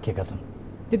चर्चहरू राखिएका छन्,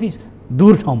 त्यति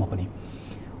दूर ठाउँमा पनि।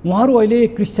 उहाँहरू अहिले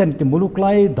क्रिस्चियनिटी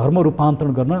मुलुकलाई धर्म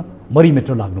रूपान्तरण गर्न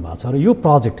मरिमेट्रो लाग्नु भएको छ र यो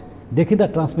प्रोजेक्ट देखिँदा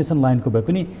ट्रान्समिसन लाइनको भए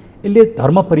पनि यसले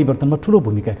धर्म परिवर्तनमा ठुलो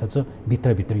भूमिका खेल्छ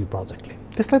भित्रभित्र यो प्रोजेक्टले।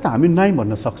 त्यसलाई त हामी नाइ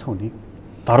भन्न सक्छौँ नि।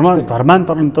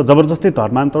 धर्मान्तरण त जबरजस्ती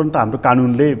धर्मान्तरण त हाम्रो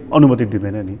कानुनले अनुमति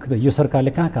दिँदैन नि। यो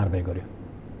सरकारले कहाँ कारबाही गर्यो,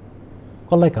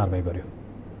 कसलाई कारबाही गर्यो,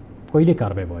 कहिले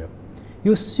कारबाही भयो?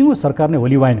 यो सिंह सरकार नै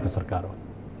होली वाइनको सरकार हो।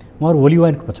 उहाँहरू होली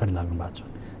वाइनको पछाडि लाग्नु भएको छ,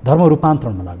 धर्म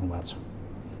रूपान्तरणमा लाग्नु भएको छ।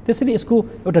 त्यसैले यसको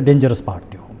एउटा डेन्जरस पार्ट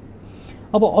त्यो हो।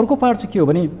 अब अर्को पार्ट चाहिँ के हो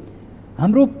भने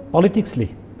हाम्रो पोलिटिक्सले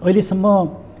अहिलेसम्म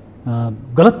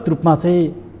गलत रूपमा चाहिँ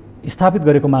स्थापित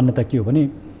गरेको मान्यता के हो भने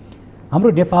हाम्रो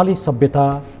नेपाली सभ्यता,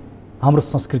 हाम्रो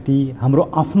संस्कृति, हाम्रो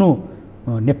आफ्नो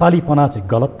नेपालीपना चाहिँ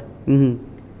गलत,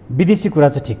 विदेशी कुरा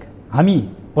चाहिँ ठिक, हामी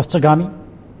पश्चिगामी,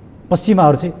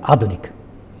 पश्चिमाहरू चाहिँ आधुनिक।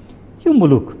 यो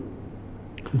मुलुक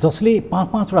जसले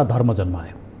 5-5वटा धर्म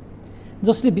जन्मायो,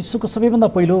 जसले विश्वको सबैभन्दा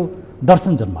पहिलो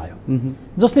दर्शन जन्मायो,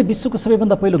 जसले विश्वको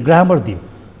सबैभन्दा पहिलो ग्रामर दियो,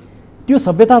 त्यो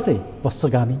सभ्यता चाहिँ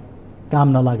पश्चिगामी, काम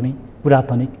नलाग्ने,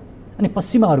 पुरातनिक, अनि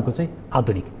पश्चिमाहरूको चाहिँ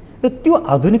आधुनिक। र त्यो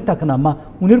आधुनिकताको नाममा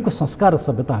उनीहरूको संस्कार र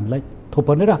सभ्यता हामीलाई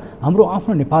थोपर्ने र हाम्रो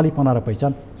आफ्नो नेपालीपना र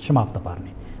पहिचान समाप्त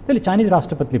पार्ने। त्यसले चाइनिज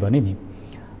राष्ट्रपतिले भने नि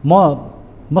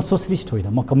म सोसलिस्ट होइन,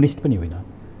 म कम्युनिस्ट पनि होइन,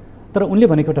 तर उनले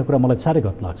भनेको एउटा कुरा मलाई साह्रै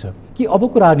गत लाग्छ कि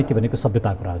अबको राजनीति भनेको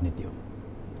सभ्यताको राजनीति हो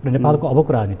र नेपालको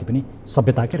अबको राजनीति पनि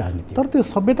सभ्यताकै राजनीति हो। तर त्यो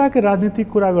सभ्यताकै राजनीति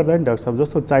कुरा गर्दा नि डाक्टर साहब,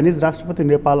 जस्तो चाइनिज राष्ट्रपति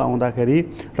नेपाल आउँदाखेरि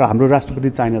र हाम्रो राष्ट्रपति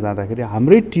चाइना जाँदाखेरि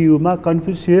हाम्रै टियुमा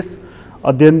कन्फ्युसियस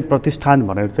अध्ययन प्रतिष्ठान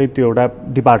भनेर चाहिँ त्यो एउटा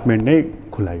डिपार्टमेन्ट नै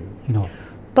खुलायो।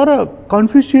 तर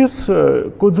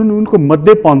कन्फ्युसियसको जुन उनको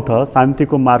मध्य पन्थ,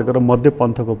 शान्तिको मार्ग र मध्य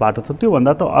पन्थको बाटो छ,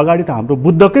 त्योभन्दा त अगाडि त हाम्रो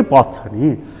बुद्धकै पथ छ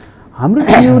नि। हाम्रो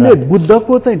टियुले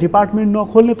बुद्धको चाहिँ डिपार्टमेन्ट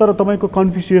नखोल्ने, तर तपाईँको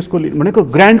कन्फ्युसियसको भनेको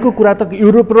ग्रान्डको कुरा त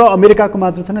युरोप र अमेरिकाको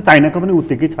मात्र छैन, चाइनाको पनि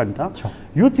उत्तिकै छ नि त।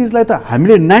 यो चिजलाई त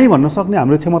हामीले नाइ भन्न सक्ने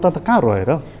हाम्रो क्षमता त कहाँ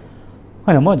रहेर?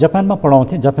 होइन, म जापानमा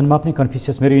पढाउँथेँ, जापानमा पनि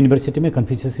कन्फ्युसियस, मेरो युनिभर्सिटीमै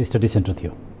कन्फ्युसियस स्टडी सेन्टर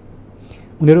थियो।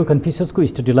 उनीहरू कन्फ्युसियसको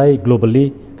स्टडीलाई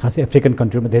ग्लोबल्ली, खासै अफ्रिकन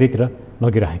कन्ट्रीमा धेरैतिर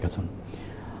लगिरहेका छन्।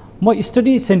 म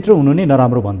स्टडी सेन्टर हुनु नै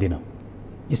नराम्रो भन्दिनँ,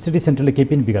 स्टडी सेन्टरले केही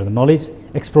पनि बिगार्दैन, नलेज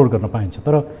एक्सप्लोर गर्न पाइन्छ।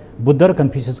 तर बुद्ध र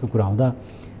कन्फ्युसियसको कुरा आउँदा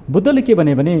बुद्धले के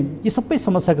भने यी सबै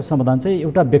समस्याको समाधान चाहिँ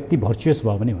एउटा व्यक्ति भर्चुअस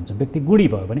भयो भने हुन्छ, व्यक्ति गुणी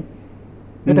भयो भने,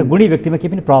 एउटा गुणी व्यक्तिमा केही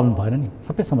पनि प्रब्लम भएन नि,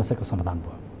 सबै समस्याको समाधान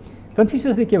भयो।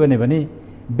 कन्फ्युसियसले के भने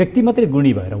व्यक्ति मात्रै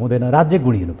गुणी भएर हुँदैन, राज्य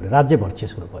गुणी हुनु पऱ्यो, राज्य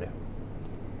भर्चुअस हुनु पऱ्यो।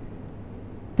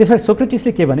 त्यसमा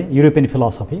सोक्रेटिसले के भने, युरोपियन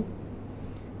फिलोसफी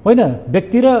होइन,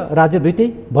 व्यक्ति र राज्य दुइटै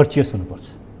भर्चुअस हुनुपर्छ।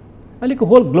 अहिलेको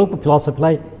होल ग्लोबको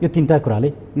फिलोसफीलाई यो तीनवटा कुराले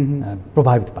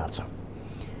प्रभावित पार्छ।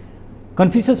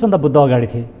 कन्फ्युसियसभन्दा बुद्ध अगाडि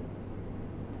थिए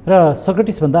र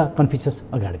सोक्रेटिसभन्दा कन्फ्युसियस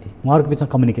अगाडि थिए, उहाँहरूको बिचमा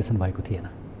कम्युनिकेसन भएको थिएन।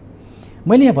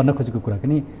 मैले यहाँ भन्न खोजेको कुरा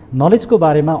पनि नलेजको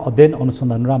बारेमा अध्ययन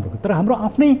अनुसन्धान राम्रो, तर हाम्रो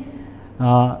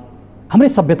हाम्रै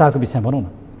सभ्यताको विषयमा भनौँ न,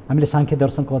 हामीले साङ्ख्य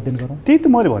दर्शनको अध्ययन गरौँ। त्यही त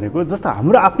मैले भनेको, जस्तो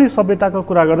हाम्रो आफ्नै सभ्यताको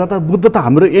कुरा गर्दा त बुद्ध त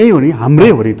हाम्रो यही हो नि, हाम्रै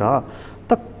हो नि त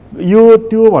यो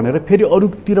त्यो भनेर फेरि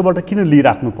अरूतिरबाट किन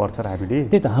लिइराख्नु पर्छ र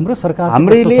हामीले? त्यही त हाम्रो सरकार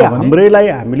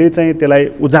हामीले चाहिँ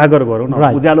त्यसलाई उजागर गरौँ न,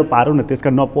 उज्यालो पारौँ न,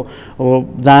 त्यसका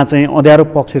जहाँ चाहिँ अँध्यारो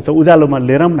पक्ष छ उज्यालोमा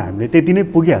लिएर न हामीले, त्यति नै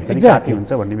पुगिहाल्छ नि, कति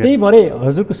हुन्छ भन्ने। त्यही भएर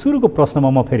हजुरको सुरुको प्रश्नमा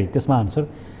म फेरि त्यसमा आन्सर,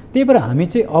 त्यही भएर हामी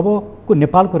चाहिँ अबको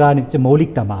नेपालको राजनीति चाहिँ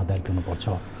मौलिकतामा आधारित हुनुपर्छ।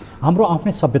 हाम्रो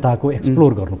आफ्नै सभ्यताको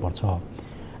एक्सप्लोर गर्नुपर्छ,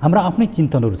 हाम्रो आफ्नै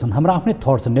चिन्तनहरू छन्, हाम्रो आफ्नै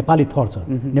थट छ, नेपाली थट छ,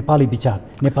 नेपाली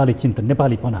विचार, नेपाली चिन्तन,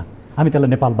 नेपालीपना, हामी त्यसलाई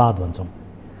नेपालवाद भन्छौँ,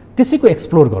 त्यसैको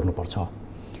एक्सप्लोर गर्नुपर्छ।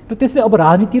 र त्यसले अब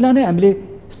राजनीतिलाई नै हामीले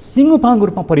सिङ्गोपाङ्गो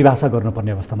रूपमा परिभाषा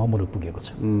गर्नुपर्ने अवस्थामा मुलुक पुगेको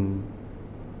छ।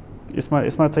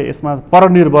 यसमा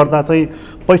परनिर्भरता चाहिँ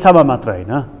पैसामा मात्र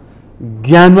होइन,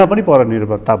 ज्ञानमा पनि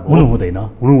परनिर्भरता हुनु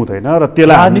हुँदैन र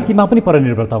त्यसलाई राजनीतिमा पनि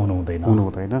परनिर्भरता हुनु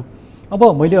हुँदैन। अब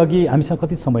मैले अघि हामीसँग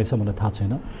कति समय छ मलाई थाहा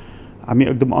छैन, हामी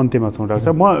एकदम अन्त्यमा छौँ डाक्टर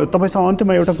साहब। म तपाईँसँग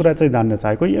अन्त्यमा एउटा कुरा चाहिँ जान्न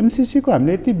चाहेको, एमसिसीको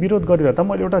हामीले यति विरोध गरिरहँदा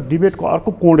मैले एउटा डिबेटको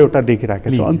अर्को कोण एउटा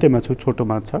देखिराखेको छु, अन्त्यमा छु,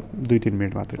 छोटोमा छ, 2-3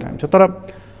 मिनट मात्रै टाइम छ। तर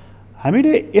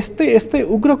हामीले यस्तै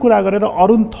उग्र कुरा गरेर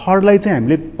अरुण थर्डलाई चाहिँ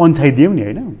हामीले पन्छाइदियौँ नि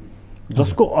होइन,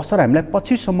 जसको असर हामीलाई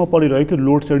पछिसम्म परिरहेको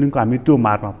लोड सेडिङको हामी त्यो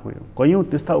मारमा पुग्यौँ। कयौँ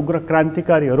त्यस्ता उग्र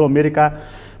क्रान्तिकारीहरू अमेरिका,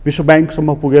 विश्व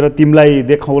ब्याङ्कसम्म पुगेर तिमीलाई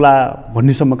देखाउला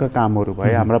भन्नेसम्मका कामहरू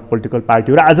भए हाम्रा पोलिटिकल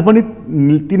पार्टीहरू, आज पनि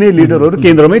तिनै लिडरहरू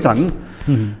केन्द्रमै छन्।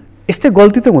 यस्तै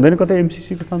गल्ती त हुँदैन कतै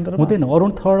एमसिसीको सन्दर्भमा? हुँदैन।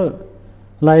 अरुण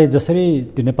थर्डलाई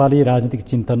जसरी त्यो नेपाली राजनीतिक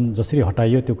चिन्तन जसरी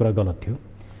हटाइयो त्यो कुरा गलत थियो,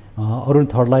 अरुण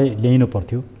थर्डलाई ल्याइनु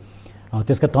पर्थ्यो,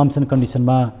 त्यसका टर्म्स एन्ड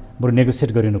कन्डिसनमा बरु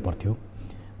नेगोसिएट गरिनु पर्थ्यो,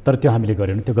 तर त्यो हामीले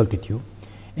गरेनौँ, त्यो गल्ती थियो।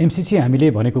 एमसिसी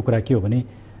हामीले भनेको कुरा के हो भने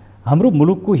हाम्रो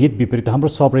मुलुकको हित विपरीत हाम्रो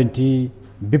सबरेन्टी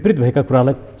विपरीत भएका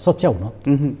कुरालाई सच्याउन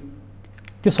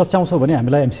त्यो सच्याउँछौँ भने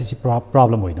हामीलाई एमसिसी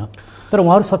प्रब्लम होइन। तर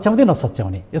उहाँहरू सच्याउँदै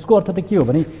नसच्याउने यसको अर्थ त के हो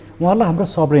भने उहाँहरूलाई हाम्रो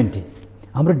सबरेन्टी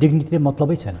हाम्रो डिग्निटीले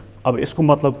मतलबै छैन। अब यसको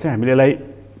मतलब चाहिँ हामीले यसलाई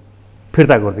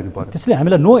फिर्ता गरिदिनु पर्यो। त्यसले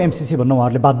हामीलाई नो एमसिसी भन्न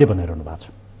उहाँहरूले बाध्य बनाइरहनु भएको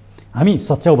छ। हामी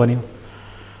सच्याउ भन्यो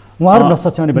उहाँहरू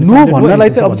नसच्याउने भने नो भन्नलाई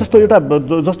चाहिँ अब जस्तो एउटा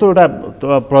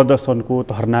प्रदर्शनको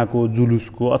धर्नाको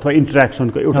जुलुसको अथवा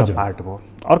इन्टरेक्सनको एउटा पार्ट भयो।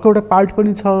 अर्को एउटा पार्ट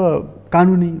पनि छ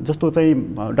कानुनी, जस्तो चाहिँ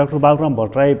डाक्टर बाबुराम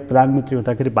भट्टराई प्रधानमन्त्री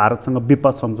हुँदाखेरि भारतसँग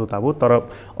विपद सम्झौता भयो तर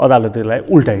अदालतले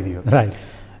उल्टाइदियो। राइट,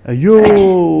 यो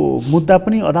मुद्दा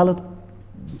पनि अदालत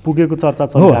पुगेको चर्चा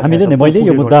छ। हो, हामीले नै मैले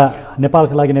यो मुद्दा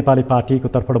नेपालको लागि नेपाली पार्टीको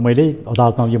तर्फबाट मैले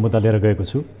अदालतमा यो मुद्दा लिएर गएको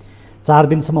छु। 4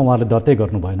 दिनसम्म उहाँहरूले दर्तै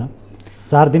गर्नु भएन।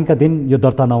 4 दिनका दिन यो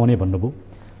दर्ता नहुने भन्नुभयो।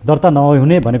 दर्ता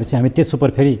नहुने भनेपछि हामी त्यसो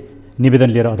पर फेरि निवेदन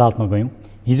लिएर अदालतमा गयौँ।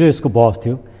 हिजो यसको बहस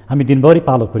थियो, हामी दिनभरि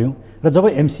पालो खुर्यौँ र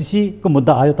जब एमसिसीको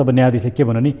मुद्दा आयो तब न्यायाधीशले के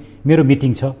भन्यो नि मेरो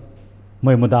मिटिङ छ,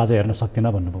 म यो मुद्दा आज हेर्न सक्दिनँ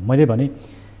भन्नुभयो। मैले भने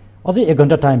अझै 1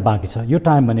 घन्टा टाइम बाँकी छ, यो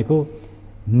टाइम भनेको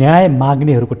न्याय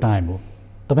माग्नेहरूको टाइम हो।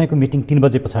 तपाईँको मिटिङ 3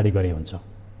 बजे पछाडि गरे हुन्छ,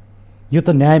 यो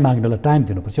त न्याय माग्नेलाई टाइम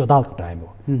दिनुपर्छ, यो अदालतको टाइम हो।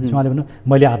 उहाँले भन्नु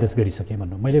मैले आदेश गरिसकेँ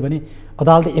भन्नु। मैले भने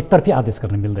अदालतले एकतर्फी आदेश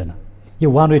गर्न मिल्दैन, यो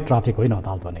वान वे ट्राफिक होइन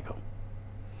अदालत भनेको।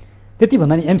 त्यति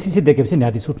भन्दा नि एमसिसी देखेपछि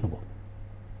न्यायाधीश उठ्नुभयो।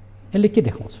 यसले के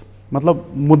देखाउँछ? मतलब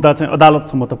मुद्दा चाहिँ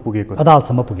अदालतसम्म त पुगेको छ।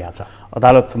 अदालतसम्म पुगेको छ।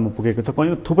 अदालतसम्म पुगेको छ।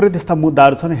 कहीँ थुप्रै त्यस्ता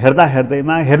मुद्दाहरू छन्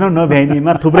हेर्दैमा हेर्न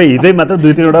नभ्याइनेमा थुप्रै हिजै मात्र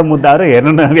 2-3वटा मुद्दाहरू हेर्न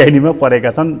नभ्याइनेमा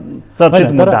परेका छन्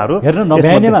चर्चित मुद्दाहरू। हेर्न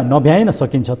नभ्याइन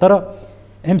सकिन्छ। तर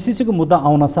एमसिसीको मुद्दा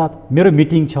आउन साथ मेरो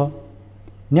मिटिङ छ,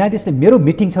 न्यायाधीशले मेरो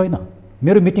मिटिङ छैन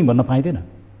मेरो मिटिङ भन्न पाइँदैन।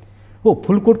 हो,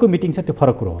 फुलकोटको मिटिङ छ त्यो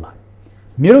फरक कुरो होला।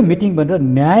 मेरो मिटिङ भनेर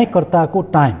न्यायकर्ताको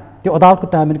टाइम, त्यो अदालतको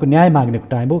टाइम भनेको न्याय माग्नेको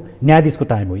टाइम हो, न्यायाधीशको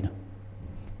टाइम होइन।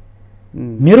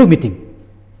 मेरो मिटिङ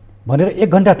भनेर 1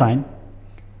 घन्टा टाइम,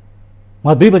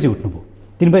 उहाँ 2 बजी उठ्नुभयो,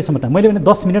 3 बजीसम्म टाइम। मैले भने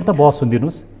 10 मिनट त बहस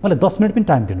सुनिदिनुहोस्, मलाई 10 मिनट पनि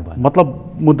टाइम दिनुभयो। मतलब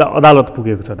मुद्दा अदालत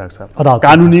पुगेको छ डाक्टर साहब। अदालत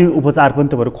कानुनी उपचार पनि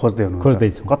तपाईँहरू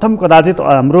खोज्दैछु। कथम कदाचित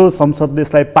हाम्रो संसदले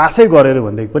यसलाई पासै गरेर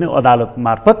भनेदेखि पनि अदालत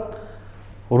मार्फत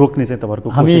रोक्ने चाहिँ तपाईँहरूको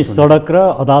हामी सडक र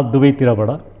अदालत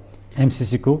दुवैतिरबाट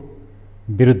एमसिसीको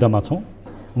विरुद्धमा छौँ।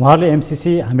 उहाँहरूले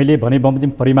एमसिसी हामीले भने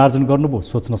बमोजिम परिमार्जन गर्नुभयो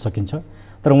सोच्न सकिन्छ,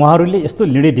 तर उहाँहरूले यस्तो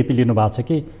लिँडे ढिपी लिनु भएको छ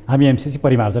कि हामी एमसिसी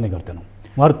परिमार्जनै गर्दैनौँ।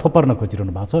 उहाँहरू थोपर्न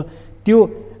खोजिरहनु भएको छ। त्यो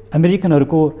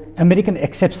अमेरिकनहरूको अमेरिकन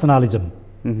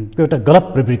एक्सेप्सनलिजमको एउटा गलत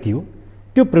प्रवृत्ति हो।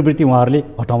 त्यो प्रवृत्ति उहाँहरूले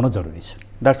हटाउन जरुरी छ।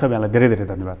 डाक्टर साहब यहाँलाई धेरै धेरै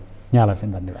धन्यवाद। यहाँलाई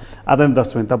पनि धन्यवाद। आदरणीय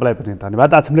दर्शकवृन्द, तपाईँलाई पनि धन्यवाद।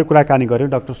 आज हामीले कुराकानी गऱ्यौँ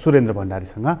डाक्टर सुरेन्द्र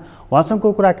भण्डारीसँग। उहाँसँगको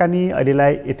कुराकानी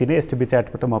अहिलेलाई यति नै। एसटिभी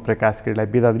च्याटबाट म प्रकाश गिरीलाई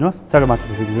बिदा दिनुहोस्। सगरमाथा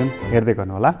टेलिभिजन हेर्दै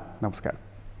गर्नुहोला। नमस्कार।